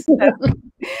dogs.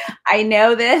 I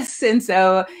know this. And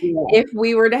so if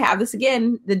we were to have this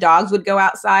again, the dogs would go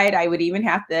outside. I would even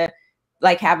have to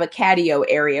have a catio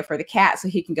area for the cat so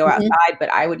he can go outside, but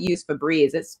I would use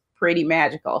Febreze. It's pretty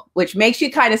magical, which makes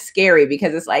you kind of scary,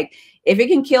 because it's if it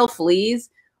can kill fleas,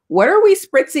 what are we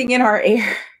spritzing in our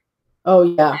air? Oh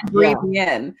yeah. Breathing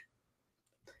in.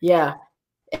 Yeah.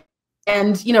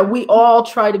 And, we all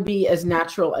try to be as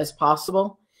natural as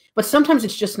possible, but sometimes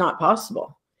it's just not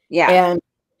possible. Yeah. And,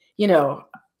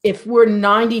 if we're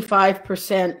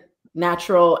 95%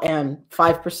 natural and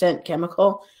 5%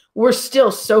 chemical, we're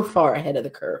still so far ahead of the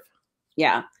curve.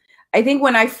 Yeah. I think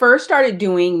when I first started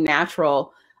doing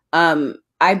natural, I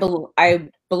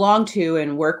belong to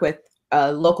and work with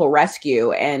a local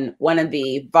rescue, and one of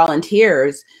the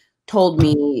volunteers told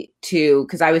me to,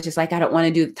 because I was just I don't want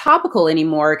to do the topical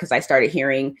anymore, because I started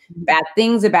hearing bad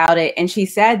things about it. And she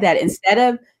said that instead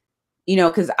of,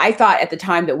 because I thought at the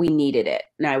time that we needed it,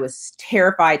 and I was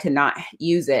terrified to not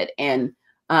use it. And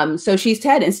so she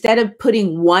said, instead of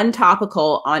putting one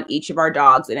topical on each of our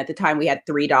dogs, and at the time we had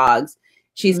 3 dogs,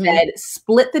 she said,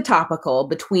 split the topical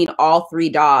between all 3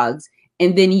 dogs,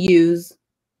 and then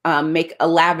make a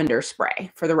lavender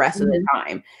spray for the rest of the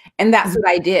time. And that's what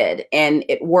I did. And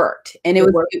it worked. And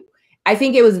I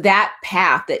think it was that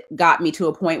path that got me to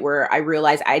a point where I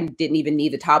realized I didn't even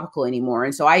need the topical anymore.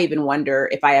 And so I even wonder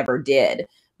if I ever did.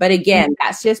 But again,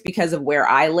 that's just because of where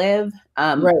I live.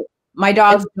 Right. My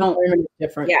dogs don't,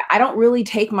 different. yeah, I don't really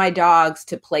take my dogs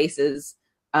to places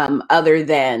other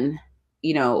than,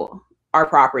 you know, our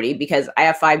property, because I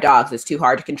have 5 dogs. It's too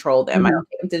hard to control them. I don't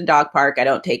take them to the dog park. I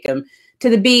don't take them to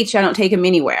the beach. I don't take them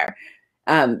anywhere.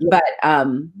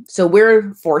 So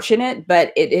we're fortunate,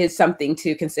 but it is something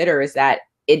to consider, is that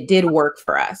it did work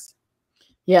for us.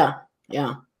 Yeah.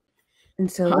 Yeah. And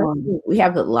so we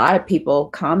have a lot of people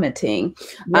commenting.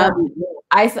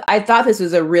 I thought this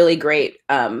was a really great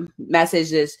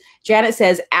message. Janet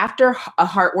says, after a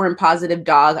heartworm positive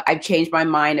dog, I've changed my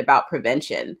mind about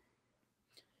prevention.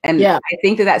 And I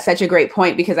think that that's such a great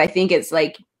point, because I think it's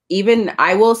like, even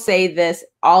I will say this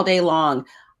all day long,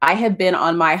 I have been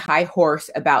on my high horse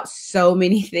about so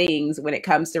many things when it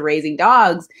comes to raising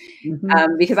dogs,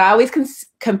 because I always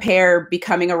compare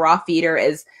becoming a raw feeder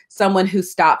as someone who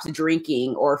stops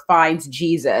drinking or finds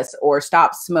Jesus or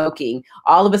stops smoking.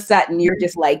 All of a sudden, you're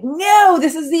just like, no,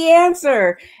 this is the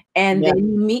answer. And then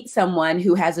you meet someone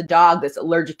who has a dog that's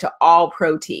allergic to all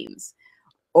proteins,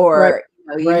 or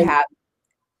you have,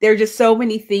 there are just so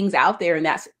many things out there, and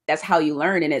that's how you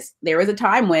learn. And there was a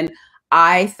time when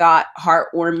I thought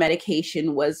heartworm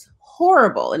medication was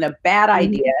horrible and a bad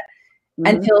idea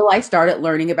until I started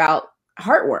learning about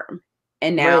heartworm.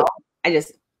 And now I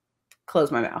just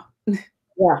close my mouth.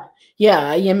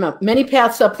 Many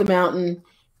paths up the mountain,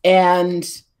 and,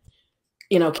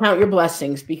 you know, count your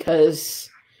blessings, because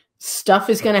stuff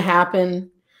is going to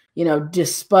happen, you know,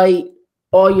 despite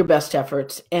all your best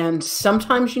efforts. And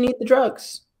sometimes you need the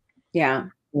drugs. Yeah.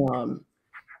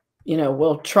 You know,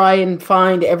 we'll try and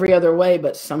find every other way,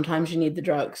 but sometimes you need the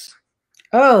drugs.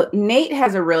 Oh, Nate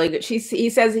has a really good, he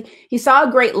says he saw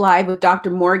a great live with Dr.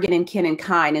 Morgan and Ken and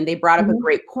Kine, and they brought up a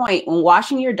great point. When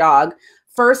washing your dog,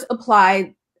 first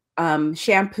apply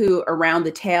shampoo around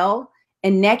the tail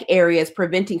and neck areas,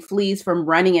 preventing fleas from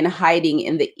running and hiding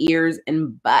in the ears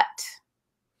and butt.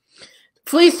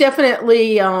 Fleas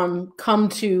definitely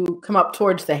come up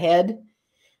towards the head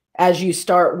as you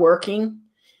start working.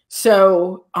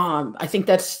 So I think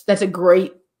that's a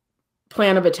great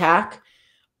plan of attack.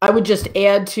 I would just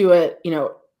add to it, you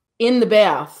know, in the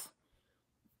bath,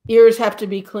 ears have to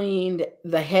be cleaned.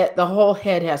 The whole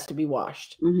head has to be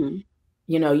washed.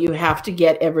 You know, you have to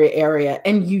get every area,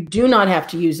 and you do not have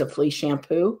to use a flea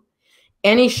shampoo.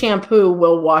 Any shampoo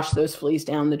will wash those fleas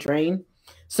down the drain.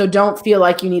 So don't feel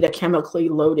like you need a chemically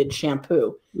loaded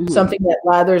shampoo. Something that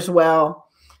lathers well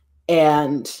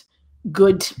and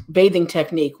good bathing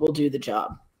technique will do the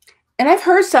job. And I've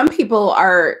heard some people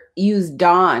use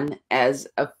Dawn as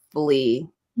a flea.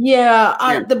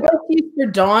 Yeah, the best use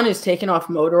for Dawn is taking off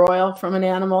motor oil from an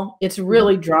animal. It's a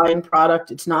really drying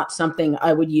product. It's not something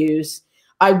I would use.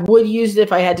 I would use it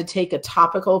if I had to take a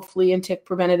topical flea and tick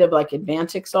preventative like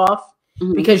Advantix off,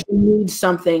 because you need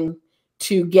something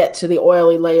to get to the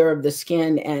oily layer of the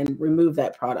skin and remove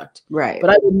that product. Right. But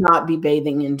I would not be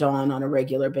bathing in Dawn on a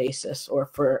regular basis, or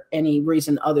for any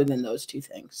reason other than those two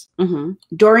things.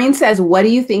 Doreen says, what do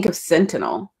you think of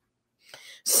Sentinel?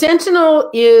 Sentinel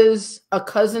is a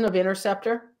cousin of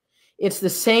Interceptor. It's the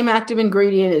same active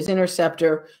ingredient as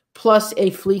Interceptor, plus a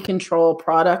flea control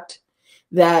product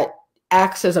that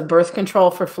acts as a birth control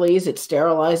for fleas. It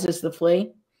sterilizes the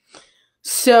flea.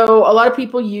 So a lot of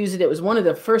people use it. It was one of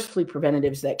the first flea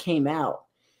preventatives that came out.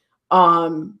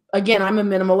 Again, I'm a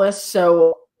minimalist,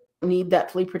 so I need that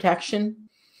flea protection.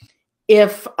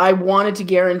 If I wanted to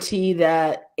guarantee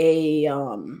that a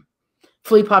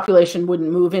flea population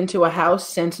wouldn't move into a house,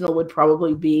 Sentinel would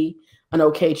probably be an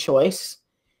okay choice,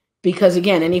 because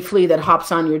again, any flea that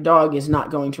hops on your dog is not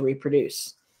going to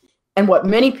reproduce. And what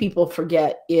many people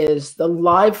forget is the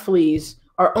live fleas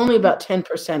are only about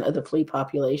 10% of the flea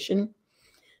population.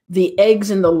 The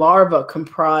eggs and the larvae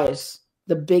comprise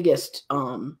the biggest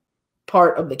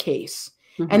part of the case.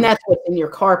 And that's what's in your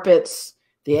carpets.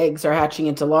 The eggs are hatching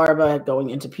into larvae, going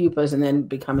into pupas, and then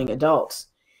becoming adults.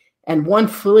 And one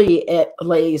flea, it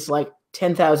lays like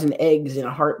 10,000 eggs in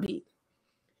a heartbeat.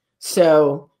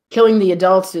 So killing the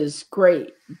adults is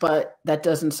great, but that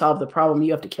doesn't solve the problem.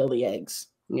 You have to kill the eggs.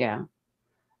 Yeah.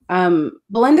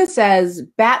 Belinda says,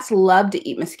 bats love to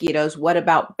eat mosquitoes. What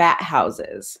about bat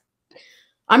houses?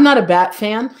 I'm not a bat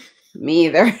fan. Me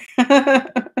either.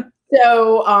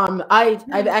 So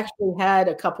I've actually had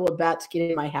a couple of bats get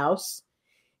in my house,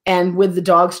 and with the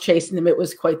dogs chasing them, it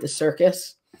was quite the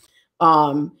circus.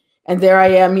 And there I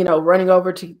am, you know, running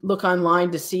over to look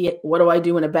online to see what do I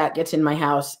do when a bat gets in my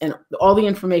house. And all the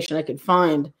information I could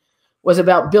find was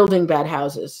about building bat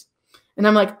houses. And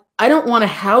I'm like, I don't want to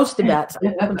house the bats. I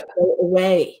want them to go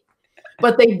away.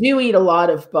 But they do eat a lot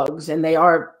of bugs, and they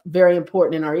are very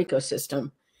important in our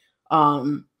ecosystem.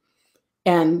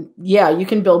 And yeah, you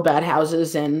can build bat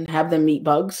houses and have them eat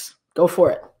bugs. Go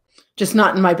for it. Just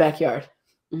not in my backyard.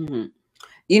 Mm-hmm.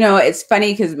 You know, it's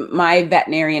funny because my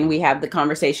veterinarian, we have the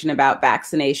conversation about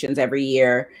vaccinations every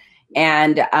year.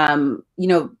 And, you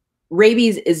know,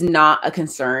 rabies is not a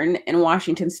concern in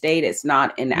Washington State. It's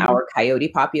not in our coyote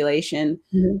population.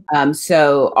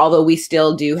 So although we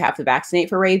still do have to vaccinate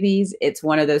for rabies, it's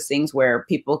one of those things where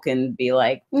people can be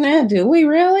like, nah, do we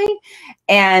really?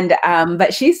 And,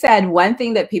 but she said one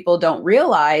thing that people don't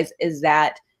realize is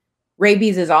that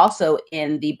rabies is also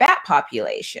in the bat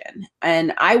population.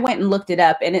 And I went and looked it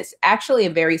up, and it's actually a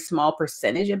very small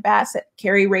percentage of bats that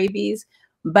carry rabies.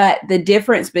 But the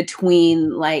difference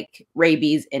between like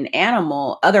rabies in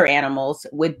other animals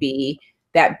would be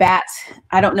that bats,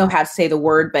 I don't know how to say the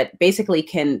word, but basically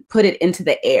can put it into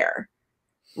the air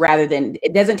rather than,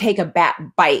 it doesn't take a bat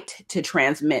bite to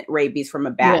transmit rabies from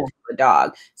a bat to a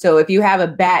dog. So if you have a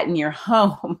bat in your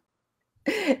home,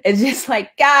 it's just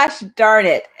like, gosh darn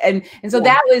it. And so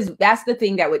that's the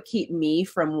thing that would keep me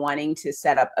from wanting to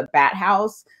set up a bat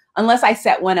house unless I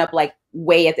set one up like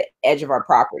way at the edge of our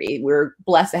property. We're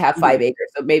blessed to have 5 acres.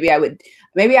 So maybe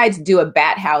I'd do a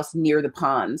bat house near the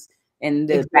ponds, and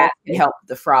the bats can help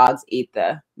the frogs eat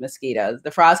the mosquitoes.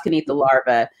 The frogs can eat the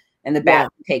larvae, and the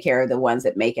bats can take care of the ones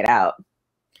that make it out.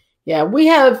 Yeah, we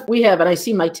have, and I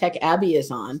see my tech Abby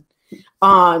is on.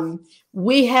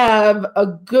 We have a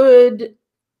good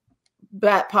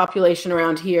bat population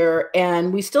around here,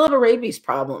 and we still have a rabies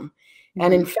problem.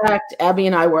 And in fact, Abby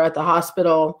and I were at the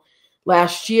hospital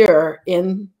last year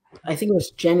in, I think it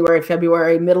was January,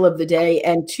 February, middle of the day,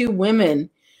 and 2 women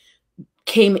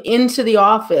came into the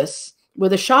office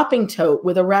with a shopping tote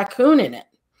with a raccoon in it.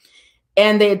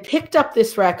 And they had picked up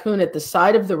this raccoon at the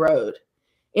side of the road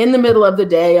in the middle of the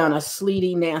day on a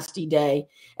sleety, nasty day.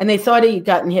 And they thought he'd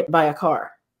gotten hit by a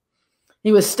car.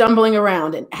 He was stumbling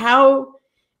around, and how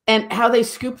they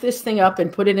scooped this thing up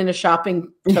and put it in a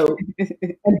shopping tote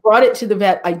and brought it to the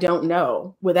vet, I don't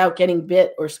know, without getting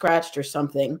bit or scratched or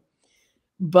something.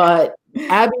 But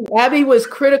Abby was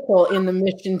critical in the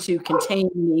mission to contain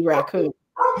the raccoon,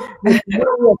 which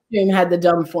had the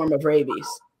dumb form of rabies.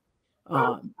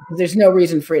 There's no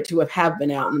reason for it to have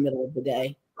been out in the middle of the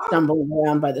day, stumbling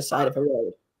around by the side of a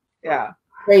road. Yeah.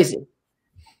 Crazy.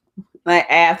 I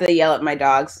have to yell at my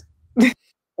dogs.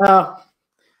 Oh,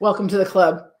 welcome to the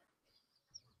club.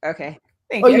 Okay.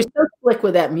 Thank you. You're so slick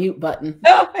with that mute button.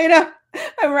 Oh, I know.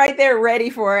 I'm right there ready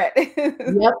for it.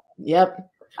 Yep.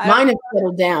 Mine has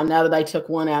settled down now that I took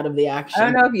one out of the action. I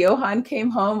don't know if Johan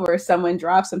came home or someone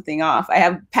dropped something off. I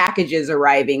have packages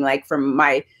arriving like from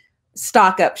my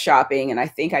stock up shopping, and I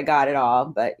think I got it all,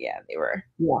 but yeah, they were.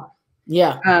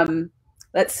 Yeah.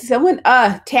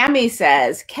 Tammy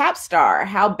says, Capstar,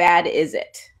 how bad is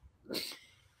it?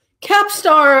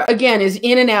 Capstar, again, is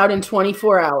in and out in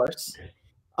 24 hours.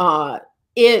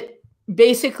 It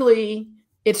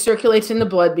circulates in the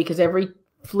blood because every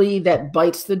flea that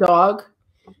bites the dog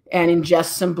and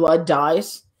ingests some blood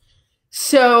dies.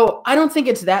 So I don't think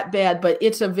it's that bad, but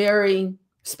it's a very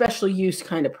special use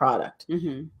kind of product.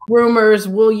 Groomers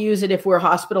will use it if we're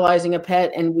hospitalizing a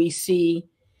pet and we see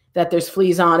that there's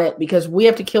fleas on it, because we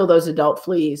have to kill those adult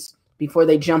fleas before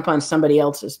they jump on somebody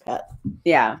else's pet.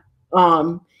 Yeah.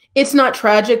 It's not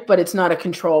tragic, but it's not a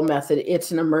control method.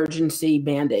 It's an emergency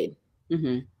Band-Aid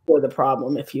for the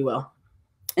problem, if you will.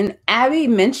 And Abby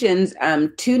mentions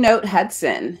 2-Note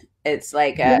Hudson. It's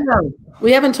like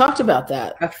we haven't talked about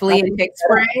that. A flea and tick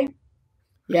spray.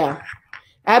 Yeah.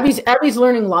 Abby's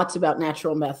learning lots about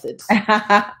natural methods.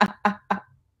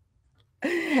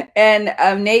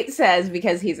 And Nate says,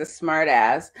 because he's a smart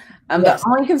ass, the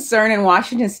only concern in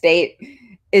Washington State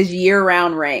is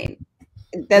year-round rain.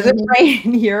 It doesn't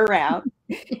rain year-round.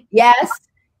 Yes,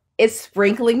 it's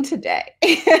sprinkling today.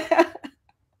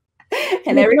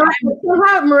 And every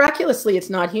time, miraculously, it's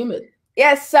not humid.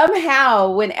 Yes,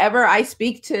 somehow, whenever I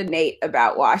speak to Nate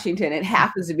about Washington, it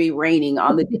happens to be raining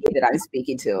on the day that I'm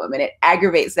speaking to him. And it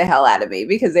aggravates the hell out of me,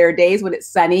 because there are days when it's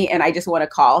sunny and I just want to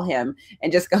call him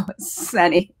and just go, it's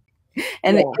sunny.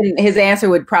 And his answer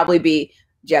would probably be,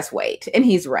 just wait. And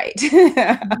he's right.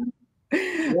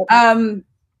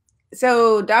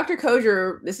 So Dr.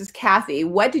 Coger, this is Kathy.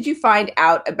 What did you find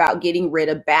out about getting rid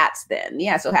of bats then?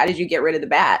 Yeah. So how did you get rid of the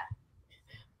bat?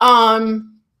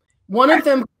 One of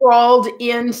them crawled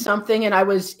in something, and I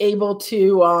was able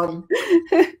to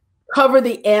cover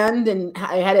the end, and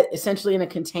I had it essentially in a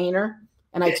container,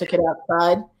 and I took it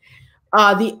outside.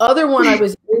 The other one I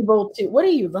was able to, what are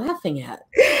you laughing at?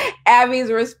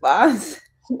 Abby's response.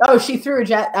 Oh, she threw a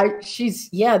jet.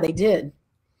 They did.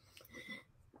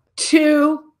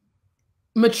 2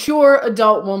 mature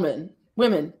adult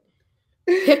women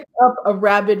picked up a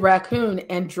rabid raccoon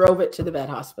and drove it to the vet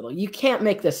hospital. You can't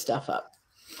make this stuff up.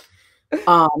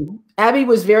 Abby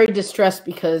was very distressed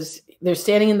because they're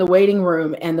standing in the waiting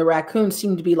room and the raccoon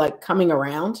seemed to be like coming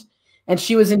around, and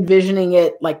she was envisioning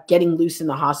it like getting loose in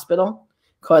the hospital,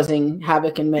 causing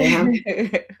havoc and mayhem.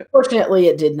 Fortunately,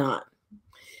 it did not.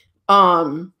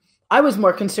 I was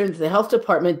more concerned that the health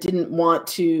department didn't want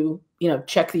to,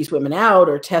 check these women out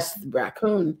or test the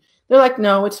raccoon. They're like,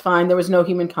 no, it's fine. There was no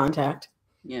human contact.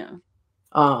 Yeah.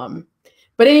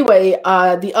 But anyway,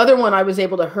 the other one, I was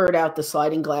able to herd out the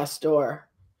sliding glass door.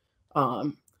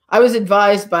 I was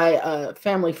advised by a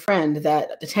family friend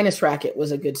that the tennis racket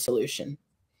was a good solution,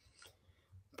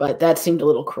 but that seemed a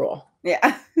little cruel.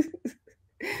 Yeah.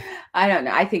 I don't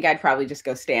know. I think I'd probably just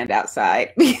go stand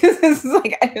outside because it's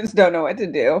like, I just don't know what to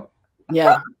do.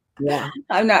 Yeah. Yeah.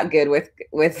 I'm not good with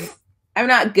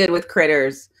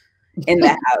critters in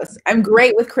the house. I'm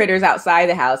great with critters outside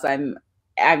the house. I'm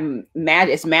mad.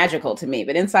 It's magical to me,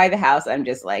 but inside the house, I'm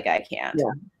just like, I can't.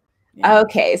 Yeah. Yeah.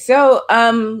 Okay. So,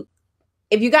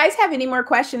 if you guys have any more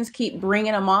questions, keep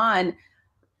bringing them on.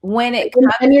 When it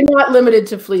comes, and you're not limited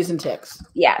to fleas and ticks.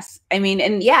 Yes. I mean,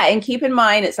 and keep in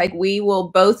mind, it's like we will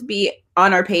both be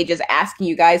on our pages asking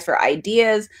you guys for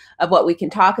ideas of what we can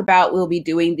talk about. We'll be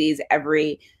doing these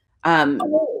every. I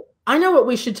know what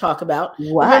we should talk about.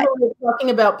 What? Remember we were talking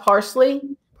about parsley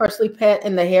pet,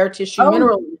 and the hair tissue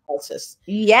mineral analysis.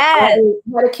 Yes.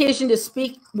 I had occasion to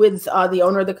speak with the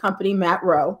owner of the company, Matt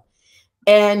Rowe,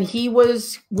 and he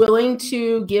was willing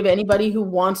to give anybody who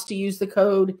wants to use the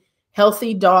code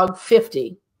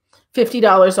HealthyDog50,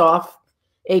 $50 off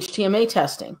HTMA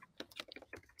testing.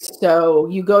 So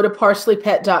you go to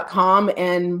parsleypet.com,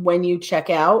 and when you check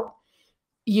out,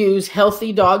 use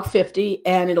HealthyDog50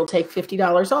 and it'll take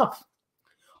 $50 off.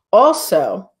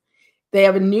 Also, they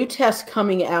have a new test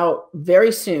coming out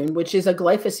very soon, which is a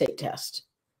glyphosate test.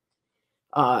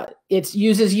 It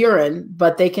uses urine,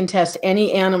 but they can test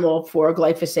any animal for a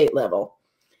glyphosate level.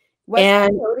 What's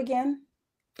the code again?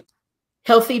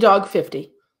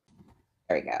 HealthyDog50.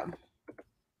 There we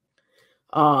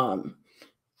go.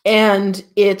 And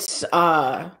it's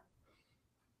the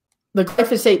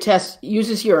glyphosate test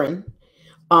uses urine.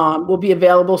 Will be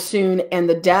available soon, and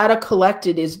the data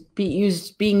collected is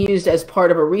being used as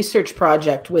part of a research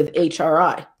project with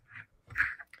HRI.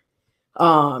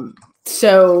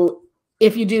 So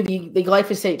if you do the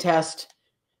glyphosate test,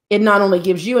 it not only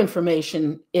gives you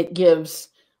information, it gives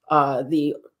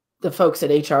the folks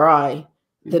at HRI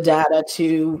the data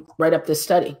to write up this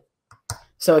study.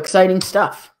 So exciting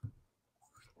stuff.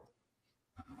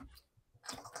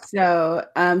 So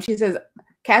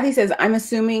Kathy says, I'm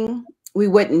assuming we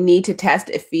wouldn't need to test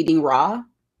if feeding raw.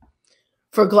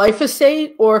 For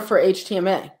glyphosate or for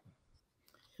HTMA?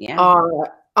 Yeah.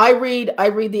 I read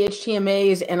the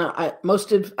HTMAs, and I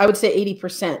would say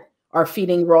 80% are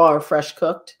feeding raw or fresh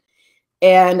cooked.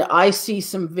 And I see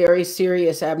some very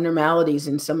serious abnormalities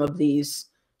in some of these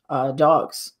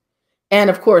dogs. And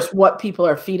of course, what people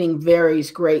are feeding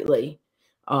varies greatly.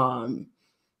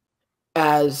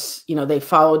 As they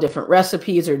follow different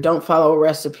recipes or don't follow a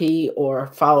recipe or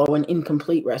follow an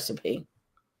incomplete recipe.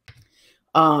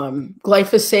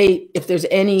 Glyphosate, if there's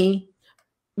any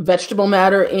vegetable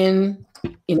matter in,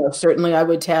 certainly I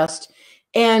would test.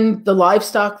 And the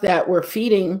livestock that we're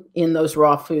feeding in those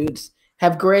raw foods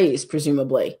have grazed,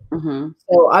 presumably. Mm-hmm.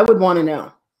 So I would want to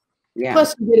know. Yeah.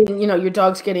 Plus, your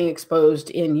dog's getting exposed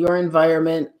in your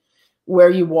environment, where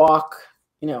you walk,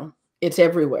 it's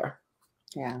everywhere.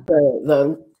 Yeah.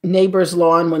 The neighbor's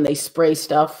lawn when they spray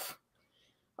stuff,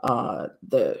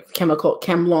 the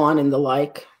chem lawn and the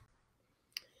like.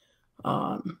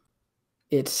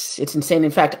 It's insane.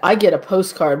 In fact, I get a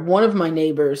postcard. One of my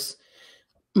neighbors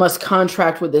must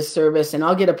contract with this service, and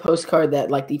I'll get a postcard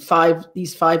that like these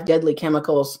five deadly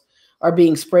chemicals are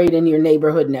being sprayed in your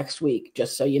neighborhood next week,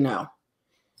 just so you know.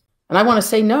 And I want to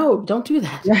say, no, don't do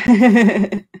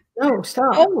that. No,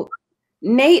 stop. Oh,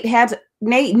 Nate,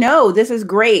 no, this is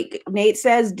great. Nate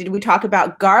says, did we talk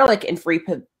about garlic and free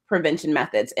prevention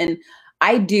methods? And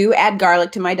I do add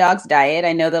garlic to my dog's diet.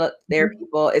 I know that there are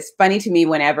people, it's funny to me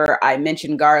whenever I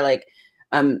mention garlic,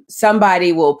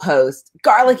 somebody will post,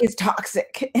 garlic is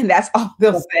toxic, and that's all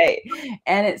they'll say.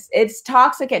 And it's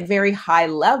toxic at very high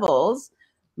levels,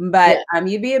 but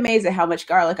you'd be amazed at how much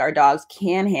garlic our dogs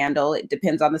can handle. It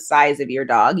depends on the size of your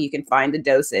dog. You can find the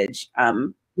dosage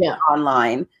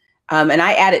online. And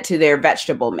I add it to their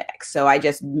vegetable mix. So I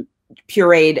just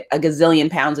pureed a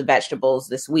gazillion pounds of vegetables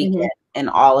this weekend, and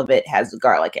all of it has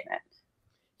garlic in it.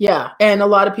 Yeah. And a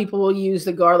lot of people will use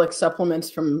the garlic supplements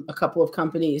from a couple of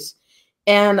companies.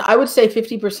 And I would say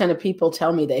 50% of people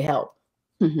tell me they help.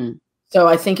 Mm-hmm. So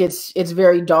I think it's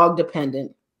very dog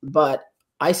dependent, but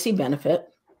I see benefit.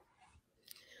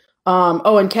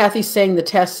 Oh, and Kathy's saying the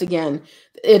tests again.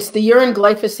 It's the urine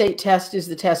glyphosate test is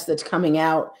the test that's coming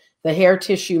out. The hair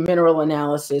tissue mineral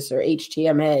analysis, or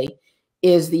HTMA,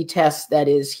 is the test that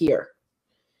is here.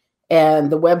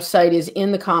 And the website is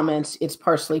in the comments. It's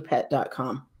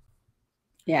parsleypet.com.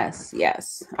 Yes,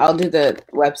 yes. I'll do the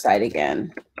website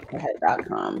again,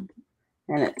 pet.com.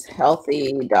 And it's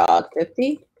Healthy Dog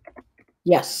 50.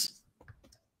 Yes.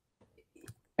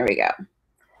 There we go.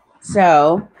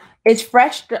 So if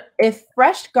fresh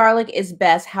garlic is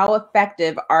best, how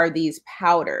effective are these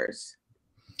powders?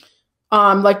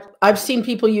 Like I've seen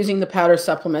people using the powder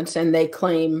supplements, and they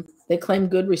claim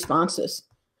good responses.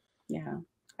 Yeah.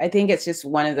 I think it's just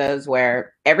one of those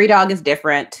where every dog is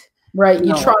different. Right.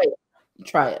 You try it. You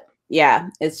try it. Yeah.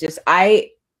 It's just I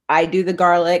do the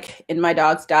garlic in my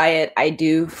dog's diet. I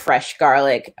do fresh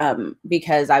garlic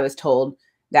because I was told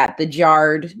that the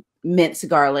jarred minced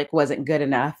garlic wasn't good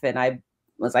enough, and I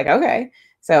was like, okay.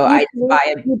 So I buy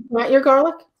it. You plant your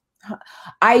garlic?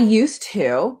 I used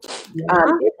to.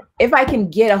 Yeah. If I can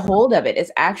get a hold of it,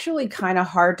 it's actually kind of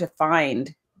hard to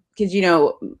find because, you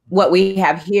know, what we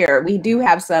have here, we do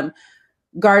have some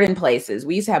garden places.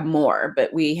 We used to have more,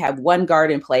 but we have one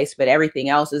garden place, but everything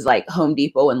else is like Home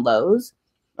Depot and Lowe's.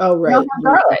 Oh, right. They don't have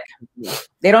garlic.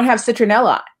 They don't have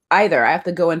citronella either. I have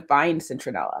to go and find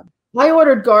citronella. I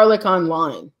ordered garlic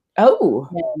online. Oh.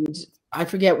 And I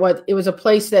forget what, it was a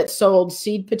place that sold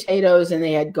seed potatoes, and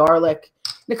they had garlic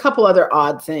and a couple other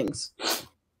odd things.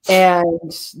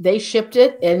 And they shipped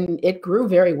it, and it grew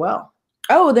very well.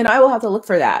 Oh, then I will have to look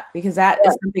for that, because that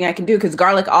is something I can do, because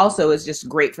garlic also is just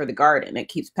great for the garden. It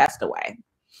keeps pests away.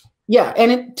 Yeah,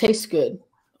 and it tastes good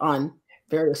on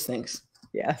various things.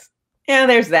 Yes. Yeah,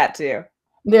 there's that too.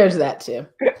 There's that too.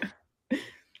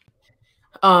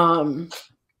 Okay,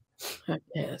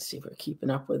 let's see if we're keeping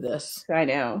up with this. I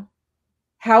know.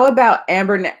 How about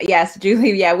amber? Yes,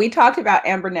 Julie. Yeah, we talked about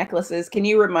amber necklaces. Can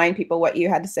you remind people what you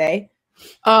had to say?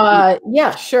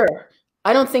 Yeah, sure.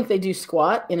 I don't think they do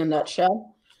squat in a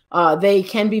nutshell. They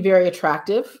can be very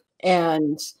attractive,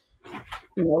 and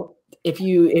you know, if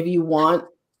you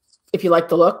like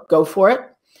the look, go for it,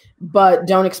 but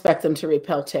don't expect them to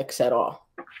repel ticks at all.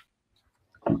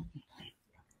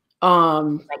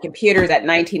 My computer's at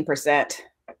 19%.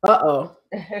 Uh-oh.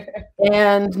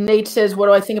 And Nate says, what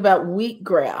do I think about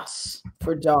wheatgrass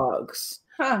for dogs?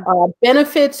 Huh.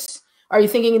 Benefits, are you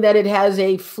thinking that it has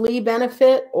a flea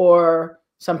benefit or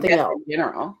something else? In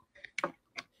general.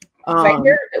 I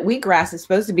hear that wheatgrass is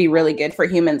supposed to be really good for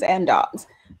humans and dogs.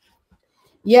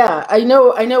 Yeah, I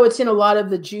know it's in a lot of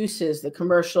the juices, the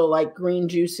commercial like green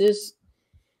juices.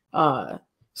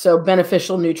 So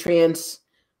beneficial nutrients.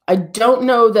 I don't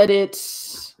know that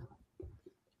it's,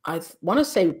 I want to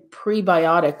say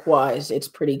prebiotic wise, it's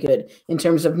pretty good in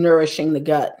terms of nourishing the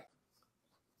gut.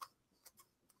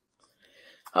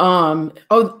 Oh,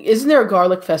 isn't there a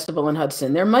garlic festival in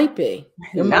Hudson? There might be.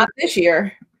 Not this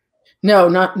year. No,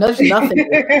 there's nothing.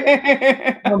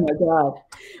 Oh my God.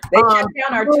 They shut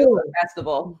down our tulip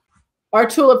festival. Our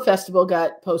tulip festival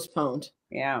got postponed.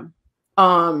 Yeah.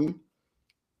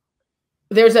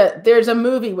 There's a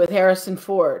movie with Harrison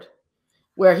Ford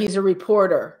where he's a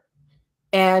reporter,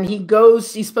 and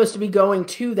he's supposed to be going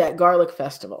to that garlic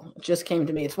festival. It just came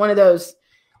to me. It's one of those,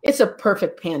 it's a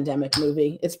perfect pandemic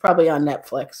movie. It's probably on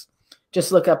Netflix.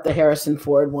 Just look up the Harrison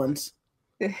Ford ones.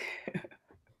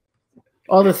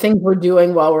 All the things we're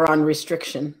doing while we're on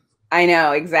restriction. I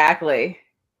know, exactly.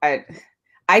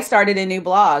 I started a new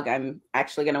blog. I'm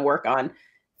actually going to work on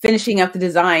finishing up the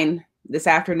design this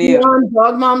afternoon. You on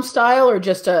Dog Mom Style or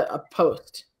just a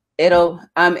post? It'll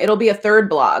be a third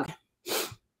blog.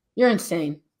 You're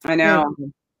insane. I know.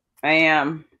 I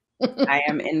am. I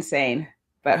am insane.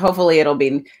 But hopefully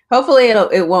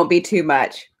it won't be too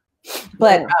much.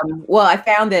 But well, I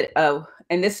found that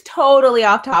and this is totally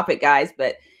off topic, guys,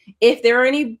 but if there are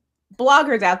any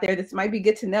bloggers out there, this might be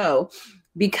good to know.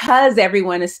 Because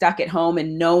everyone is stuck at home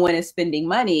and no one is spending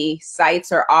money,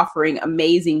 sites are offering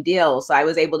amazing deals. So I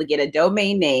was able to get a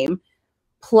domain name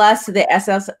plus the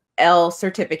SSL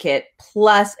certificate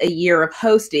plus a year of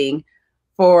hosting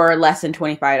for less than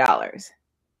 $25.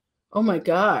 Oh my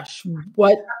gosh.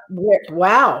 What?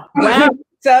 Wow.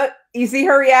 So you see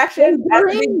her reaction? Doreen,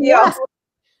 that's a big deal. Yes.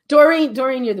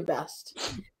 Doreen, you're the best.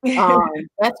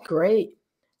 That's great.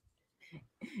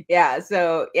 Yeah.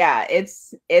 So yeah,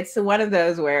 it's one of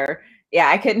those where, yeah,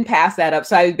 I couldn't pass that up.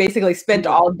 So I basically spent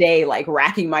all day like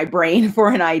racking my brain for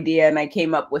an idea, and I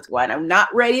came up with one. I'm not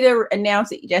ready to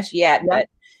announce it just yet, but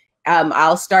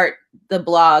I'll start the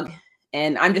blog,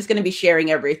 and I'm just going to be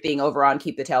sharing everything over on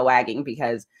Keep the Tail Wagging,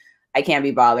 because I can't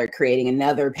be bothered creating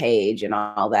another page and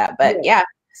all that. But yeah,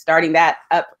 starting that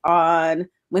up on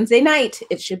Wednesday night.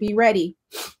 It should be ready.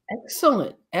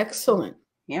 Excellent. Excellent.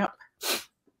 Yep.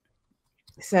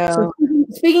 So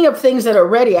speaking of things that are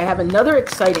ready, I have another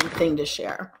exciting thing to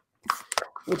share,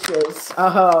 which is,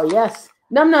 oh yes,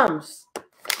 Num Nums.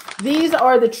 These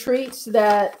are the treats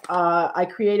that I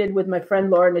created with my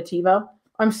friend Laura Nativo.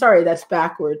 I'm sorry, that's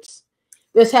backwards.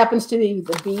 This happens to be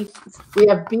the beef. We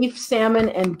have beef, salmon,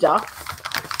 and duck.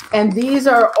 And these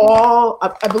are all,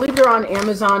 I believe they're on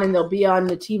Amazon and they'll be on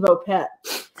Nativo Pet.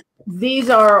 These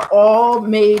are all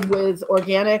made with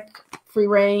organic,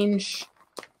 free-range,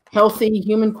 healthy,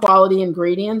 human quality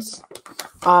ingredients.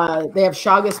 They have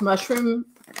chagas mushroom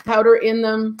powder in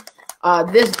them.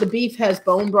 The beef has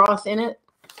bone broth in it.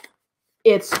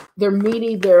 They're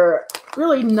meaty. They're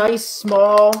really nice,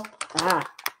 small. The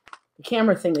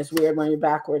camera thing is weird when you're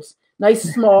backwards. Nice,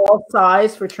 small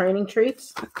size for training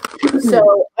treats.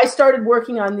 So I started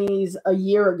working on these a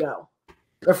year ago.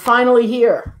 They're finally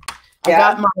here. Yeah.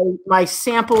 I got my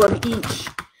sample of each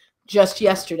just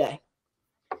yesterday.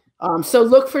 So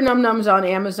look for Num Nums on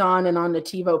Amazon and on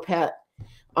Nativo Pet.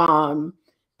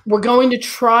 We're going to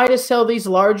try to sell these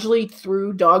largely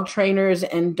through dog trainers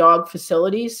and dog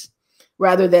facilities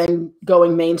rather than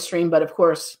going mainstream. But of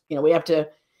course, we have to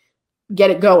get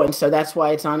it going. So that's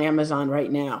why it's on Amazon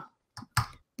right now.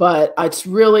 But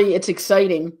it's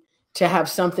exciting to have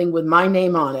something with my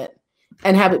name on it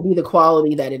and have it be the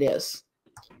quality that it is.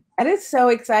 That is so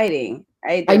exciting.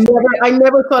 I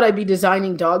never thought I'd be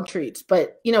designing dog treats,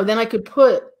 but then I could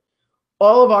put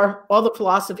all the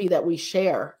philosophy that we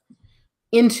share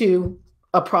into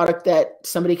a product that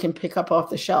somebody can pick up off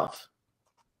the shelf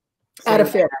at a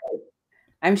fair price.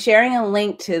 I'm sharing a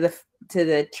link to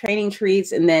the training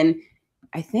treats, and then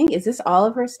I think, is this all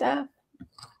of her stuff?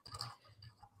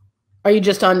 Are you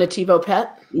just on Nativo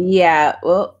Pet? Yeah.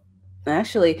 Well,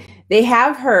 actually, they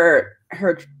have her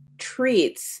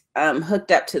treats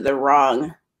hooked up to the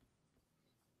wrong.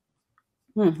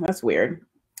 That's weird.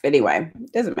 Anyway,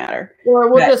 doesn't matter.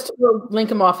 Or we'll link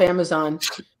them off Amazon.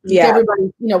 Yeah.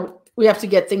 Everybody, we have to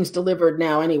get things delivered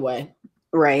now anyway.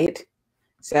 Right.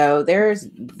 So there's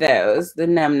the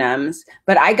Num Nums.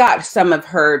 But I got some of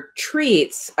her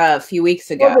treats a few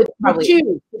weeks ago.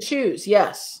 The chews,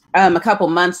 yes. A couple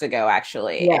months ago,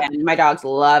 actually. Yeah. And my dogs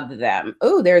loved them.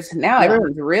 Oh,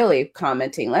 everyone's really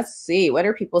commenting. Let's see. What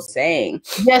are people saying?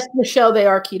 Yes, Michelle, they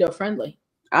are keto friendly.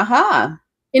 Uh-huh.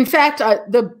 In fact,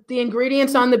 the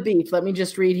ingredients on the beef, let me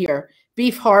just read here.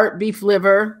 Beef heart, beef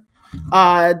liver,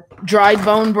 dried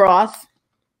bone broth,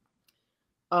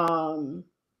 dried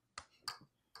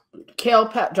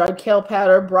kale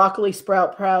powder, broccoli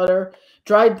sprout powder,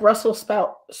 dried Brussels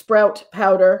sprout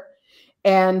powder,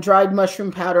 and dried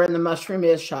mushroom powder, and the mushroom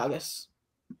is chagas.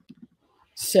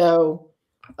 So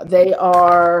they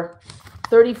are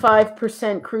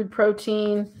 35% crude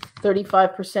protein,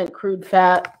 35% crude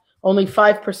fat, only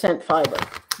 5% fiber.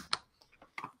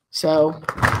 So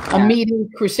a meaty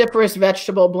cruciferous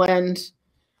vegetable blend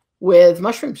with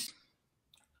mushrooms.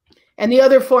 And the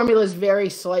other formulas vary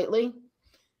slightly.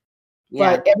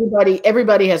 Yeah. But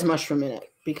everybody has mushroom in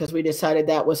it because we decided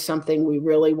that was something we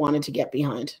really wanted to get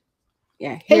behind.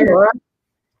 Yeah. Hey, Laura.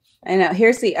 I know.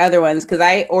 Here's the other ones because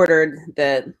I ordered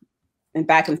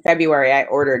back in February, I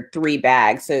ordered 3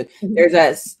 bags. So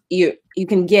there's you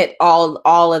can get all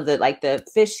of the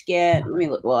fish skin.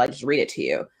 I'll just read it to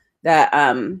you.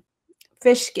 The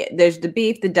fish skin, there's the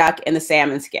beef, the duck, and the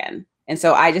salmon skin. And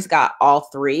so I just got all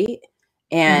 3.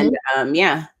 And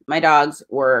my dogs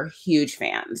were huge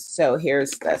fans. So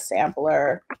here's the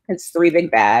sampler. It's 3 big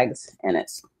bags, and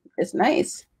it's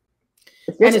nice.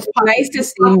 It's nice to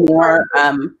see more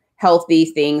healthy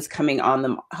things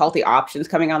healthy options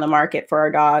coming on the market for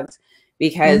our dogs,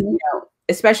 because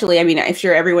especially, I'm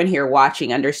sure everyone here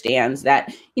watching understands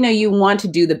that you want to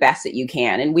do the best that you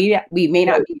can, and we may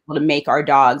not be able to make our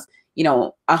dogs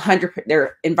 100%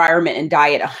 their environment and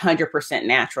diet 100%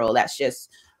 natural. That's just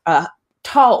a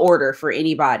tall order for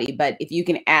anybody. But if you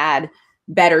can add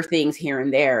better things here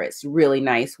and there, it's really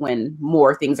nice when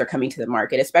more things are coming to the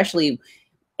market, especially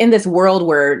in this world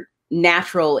where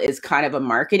natural is kind of a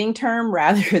marketing term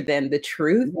rather than the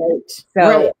truth.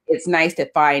 So it's nice to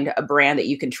find a brand that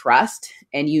you can trust.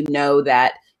 And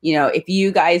that, if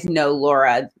you guys know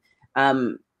Laura,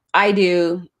 I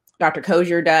do, Dr.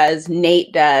 Coger does,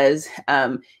 Nate does.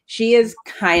 She is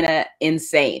kind of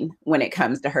insane when it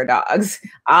comes to her dogs.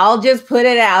 I'll just put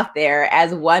it out there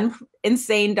as one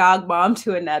insane dog mom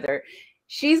to another.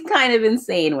 She's kind of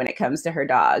insane when it comes to her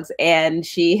dogs, and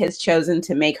she has chosen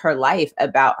to make her life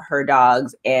about her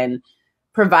dogs and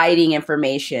providing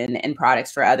information and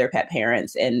products for other pet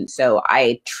parents. And so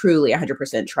I truly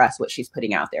 100% trust what she's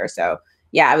putting out there. So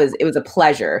yeah, it was a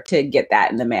pleasure to get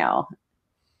that in the mail.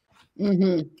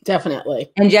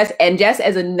 Definitely. And just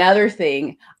as another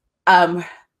thing,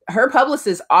 her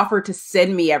publicist offered to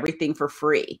send me everything for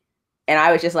free. And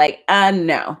I was just like,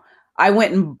 no. I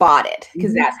went and bought it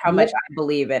because that's how much I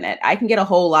believe in it. I can get a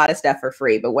whole lot of stuff for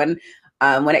free, but when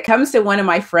it comes to one of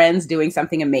my friends doing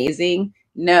something amazing,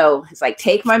 no, it's like,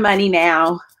 take my money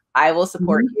now. I will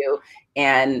support you.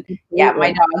 And yeah,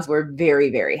 my dogs were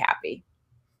very, very happy.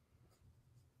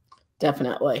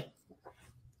 Definitely.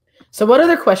 So what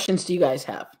other questions do you guys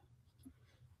have?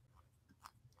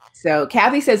 So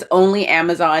Kathy says only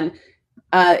Amazon.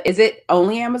 Is it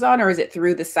only Amazon or is it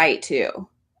through the site too?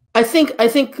 I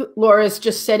think Laura's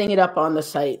just setting it up on the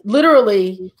site.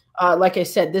 Literally, like I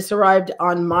said, this arrived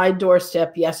on my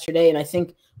doorstep yesterday, and I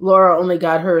think Laura only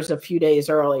got hers a few days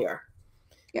earlier.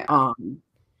 Yeah.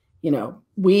 You know,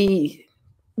 we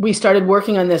started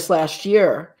working on this last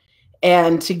year,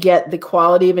 and to get the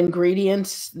quality of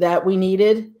ingredients that we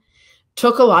needed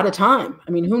took a lot of time.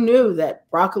 I mean, who knew that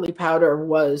broccoli powder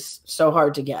was so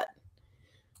hard to get?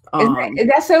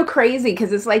 That's so crazy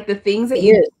because it's like the things that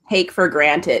you take for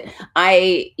granted.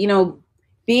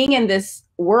 Being in this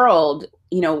world,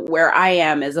 where I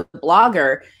am as a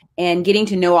blogger and getting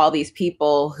to know all these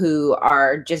people who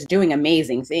are just doing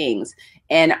amazing things.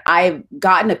 And I've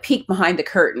gotten a peek behind the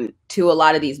curtain to a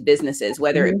lot of these businesses,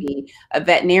 whether it be a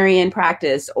veterinarian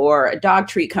practice or a dog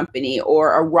treat company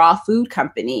or a raw food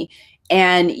company.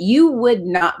 And you would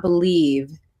not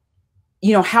believe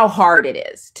how hard it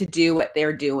is to do what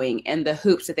they're doing and the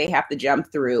hoops that they have to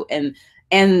jump through. And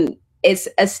it's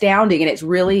astounding. And it's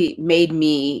really made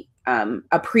me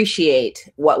appreciate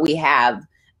what we have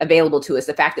available to us.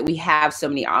 The fact that we have so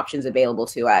many options available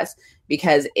to us,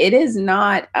 because it is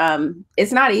not,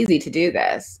 it's not easy to do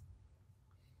this.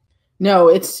 No,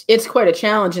 it's quite a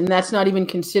challenge. And that's not even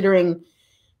considering,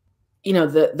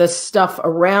 the stuff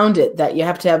around it, that you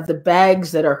have to have the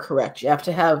bags that are correct. You have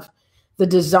to have the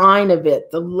design of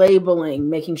it, the labeling,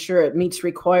 making sure it meets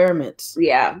requirements.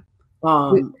 Yeah.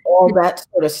 All that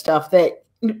sort of stuff that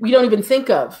we don't even think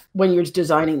of when you're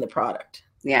designing the product.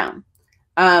 Yeah.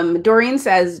 Doreen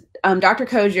says, Dr.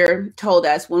 Coger told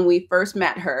us when we first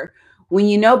met her, when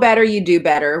you know better, you do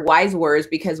better. Wise words,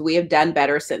 because we have done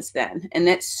better since then. And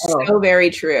that's so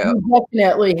very true. You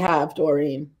definitely have,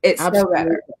 Doreen. It's Absolutely. So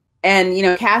better.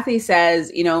 And, Kathy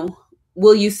says,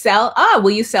 will you sell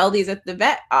these at the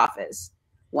vet office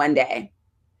one day?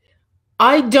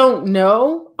 I don't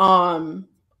know.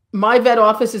 My vet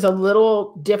office is a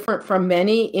little different from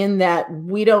many in that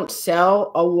we don't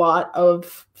sell a lot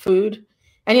of food.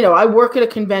 And, I work at a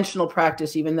conventional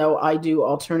practice, even though I do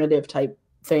alternative type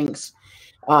things.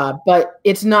 But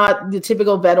it's not the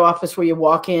typical vet office where you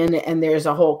walk in and there's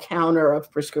a whole counter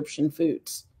of prescription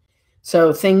foods.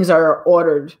 So things are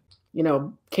ordered,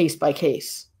 case by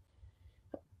case.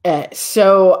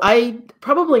 So I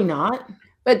probably not.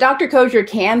 But Dr. Coger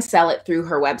can sell it through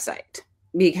her website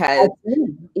because,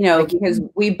 because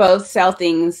we both sell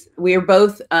things. We are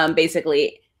both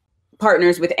basically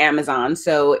partners with Amazon.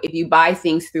 So if you buy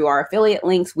things through our affiliate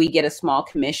links, we get a small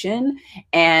commission.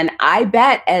 And I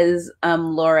bet as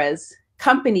Laura's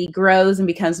company grows and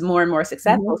becomes more and more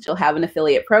successful, she'll have an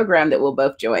affiliate program that we'll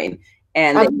both join.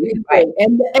 And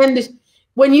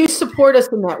when you support us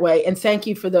in that way, and thank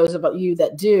you for those of you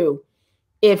that do,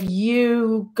 if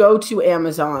you go to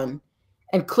Amazon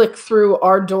and click through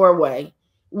our doorway,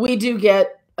 we do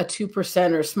get a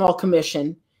 2% or small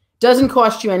commission. Doesn't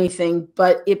cost you anything,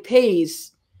 but it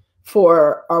pays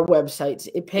for our websites.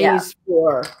 It pays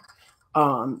for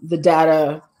the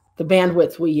data, the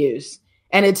bandwidth we use.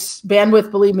 And it's bandwidth,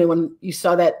 believe me, when you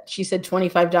saw that, she said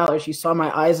 $25, you saw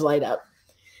my eyes light up.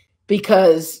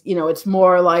 Because, it's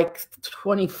more like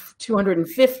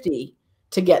 $250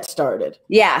 to get started.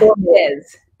 Yeah, it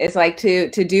is. It's like to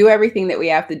do everything that we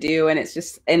have to do. And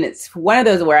it's one of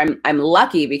those where I'm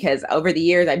lucky because over the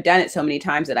years, I've done it so many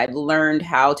times that I've learned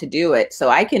how to do it. So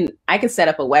I can set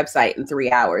up a website in 3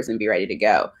 hours and be ready to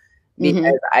go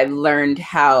because I've learned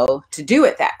how to do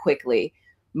it that quickly.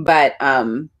 But,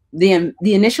 the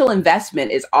initial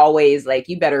investment is always like,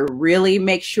 you better really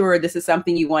make sure this is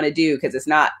something you want to do. Cause it's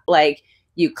not like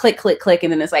you click,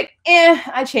 and then it's like,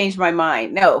 I changed my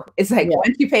mind. No, it's like,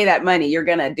 once you pay that money, you're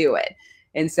going to do it.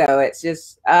 And so it's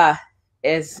just, So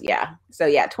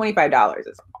 $25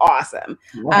 is awesome.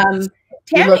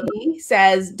 Tammy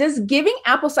says, does giving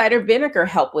apple cider vinegar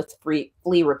help with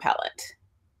flea repellent?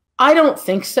 I don't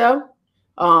think so.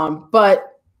 But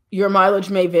your mileage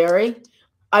may vary.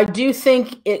 I do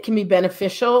think it can be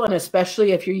beneficial, and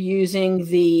especially if you're using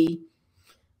the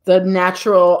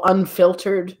natural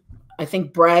unfiltered. I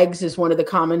think Bragg's is one of the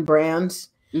common brands.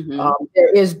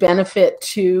 There is benefit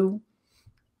to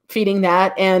feeding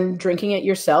that and drinking it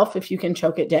yourself if you can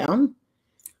choke it down.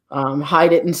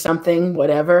 Hide it in something,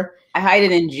 whatever. I hide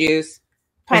it in juice.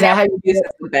 Pineapple juice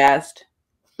is the best.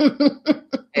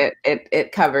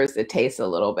 It covers the taste a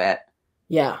little bit.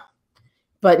 Yeah.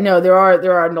 But no, there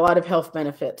are a lot of health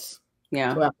benefits to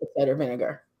apple cider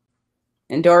vinegar.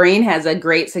 And Doreen has a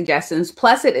great suggestions.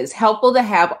 Plus, it is helpful to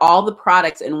have all the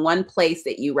products in one place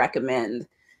that you recommend.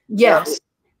 Yes. So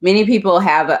many people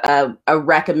have a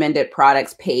recommended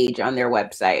products page on their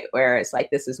website where it's like,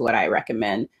 this is what I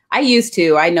recommend. I used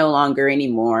to, I no longer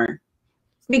anymore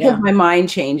because my mind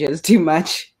changes too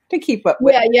much to keep up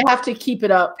with. Yeah, you have to keep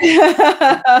it up.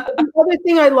 The other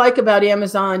thing I like about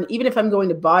Amazon, even if I'm going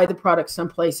to buy the product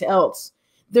someplace else,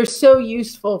 they're so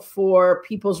useful for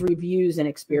people's reviews and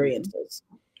experiences.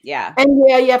 Yeah. And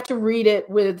yeah, you have to read it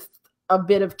with a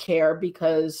bit of care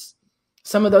because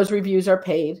some of those reviews are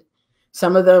paid.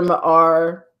 Some of them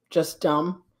are just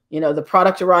dumb. You know, the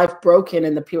product arrived broken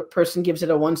and the person gives it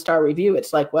a 1-star review.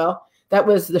 It's like, well, that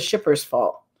was the shipper's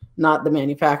fault, not the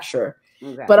manufacturer.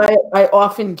 Exactly. But I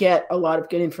often get a lot of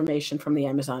good information from the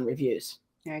Amazon reviews.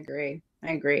 I agree.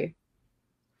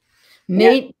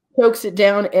 Nate chokes it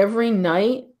down every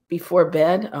night before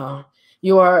bed. Oh,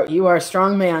 you are a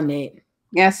strong man, Nate.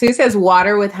 Yeah, Sue says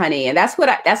water with honey, and that's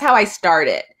how I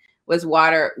started, was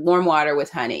warm water with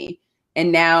honey.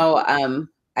 And now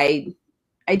I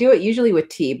do it usually with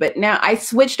tea, but now I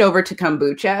switched over to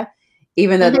kombucha,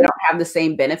 even though they don't have the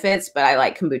same benefits, but I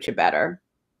like kombucha better.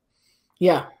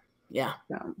 Yeah. Yeah.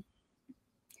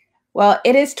 Well,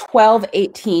 it is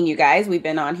 12:18, you guys. We've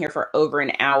been on here for over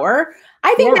an hour.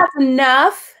 I think that's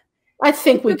enough. I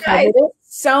think we covered it.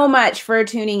 So much for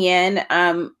tuning in.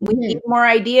 We need more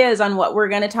ideas on what we're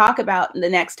going to talk about the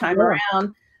next time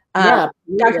around. Dr.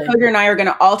 Coger and I are going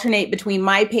to alternate between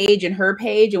my page and her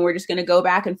page, and we're just going to go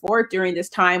back and forth during this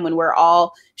time when we're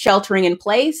all sheltering in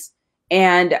place,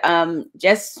 and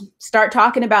just start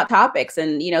talking about topics.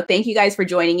 And, thank you guys for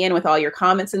joining in with all your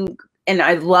comments. And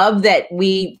I love that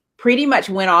we pretty much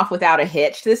went off without a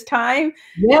hitch this time.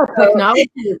 Yeah,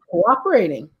 technology is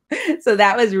cooperating. So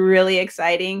that was really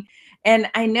exciting. And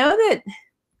I know that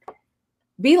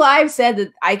Be Live said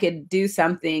that I could do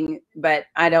something, but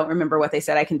I don't remember what they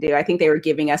said I can do. I think they were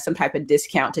giving us some type of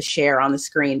discount to share on the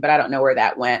screen, but I don't know where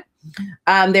that went.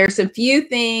 There's a few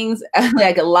things,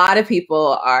 like a lot of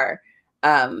people are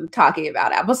talking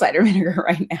about apple cider vinegar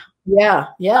right now.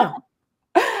 Yeah.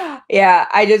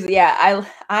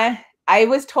 I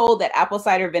was told that apple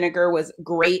cider vinegar was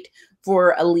great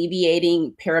for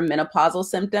alleviating perimenopausal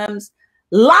symptoms.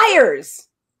 Liars.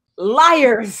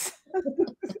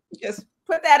 Just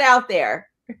put that out there.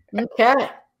 Okay.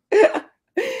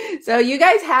 So you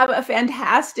guys have a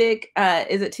fantastic,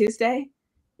 is it Tuesday?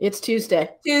 It's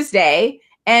Tuesday.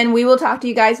 And we will talk to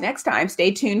you guys next time.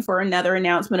 Stay tuned for another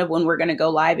announcement of when we're going to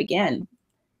go live again.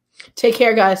 Take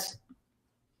care, guys.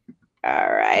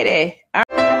 All righty.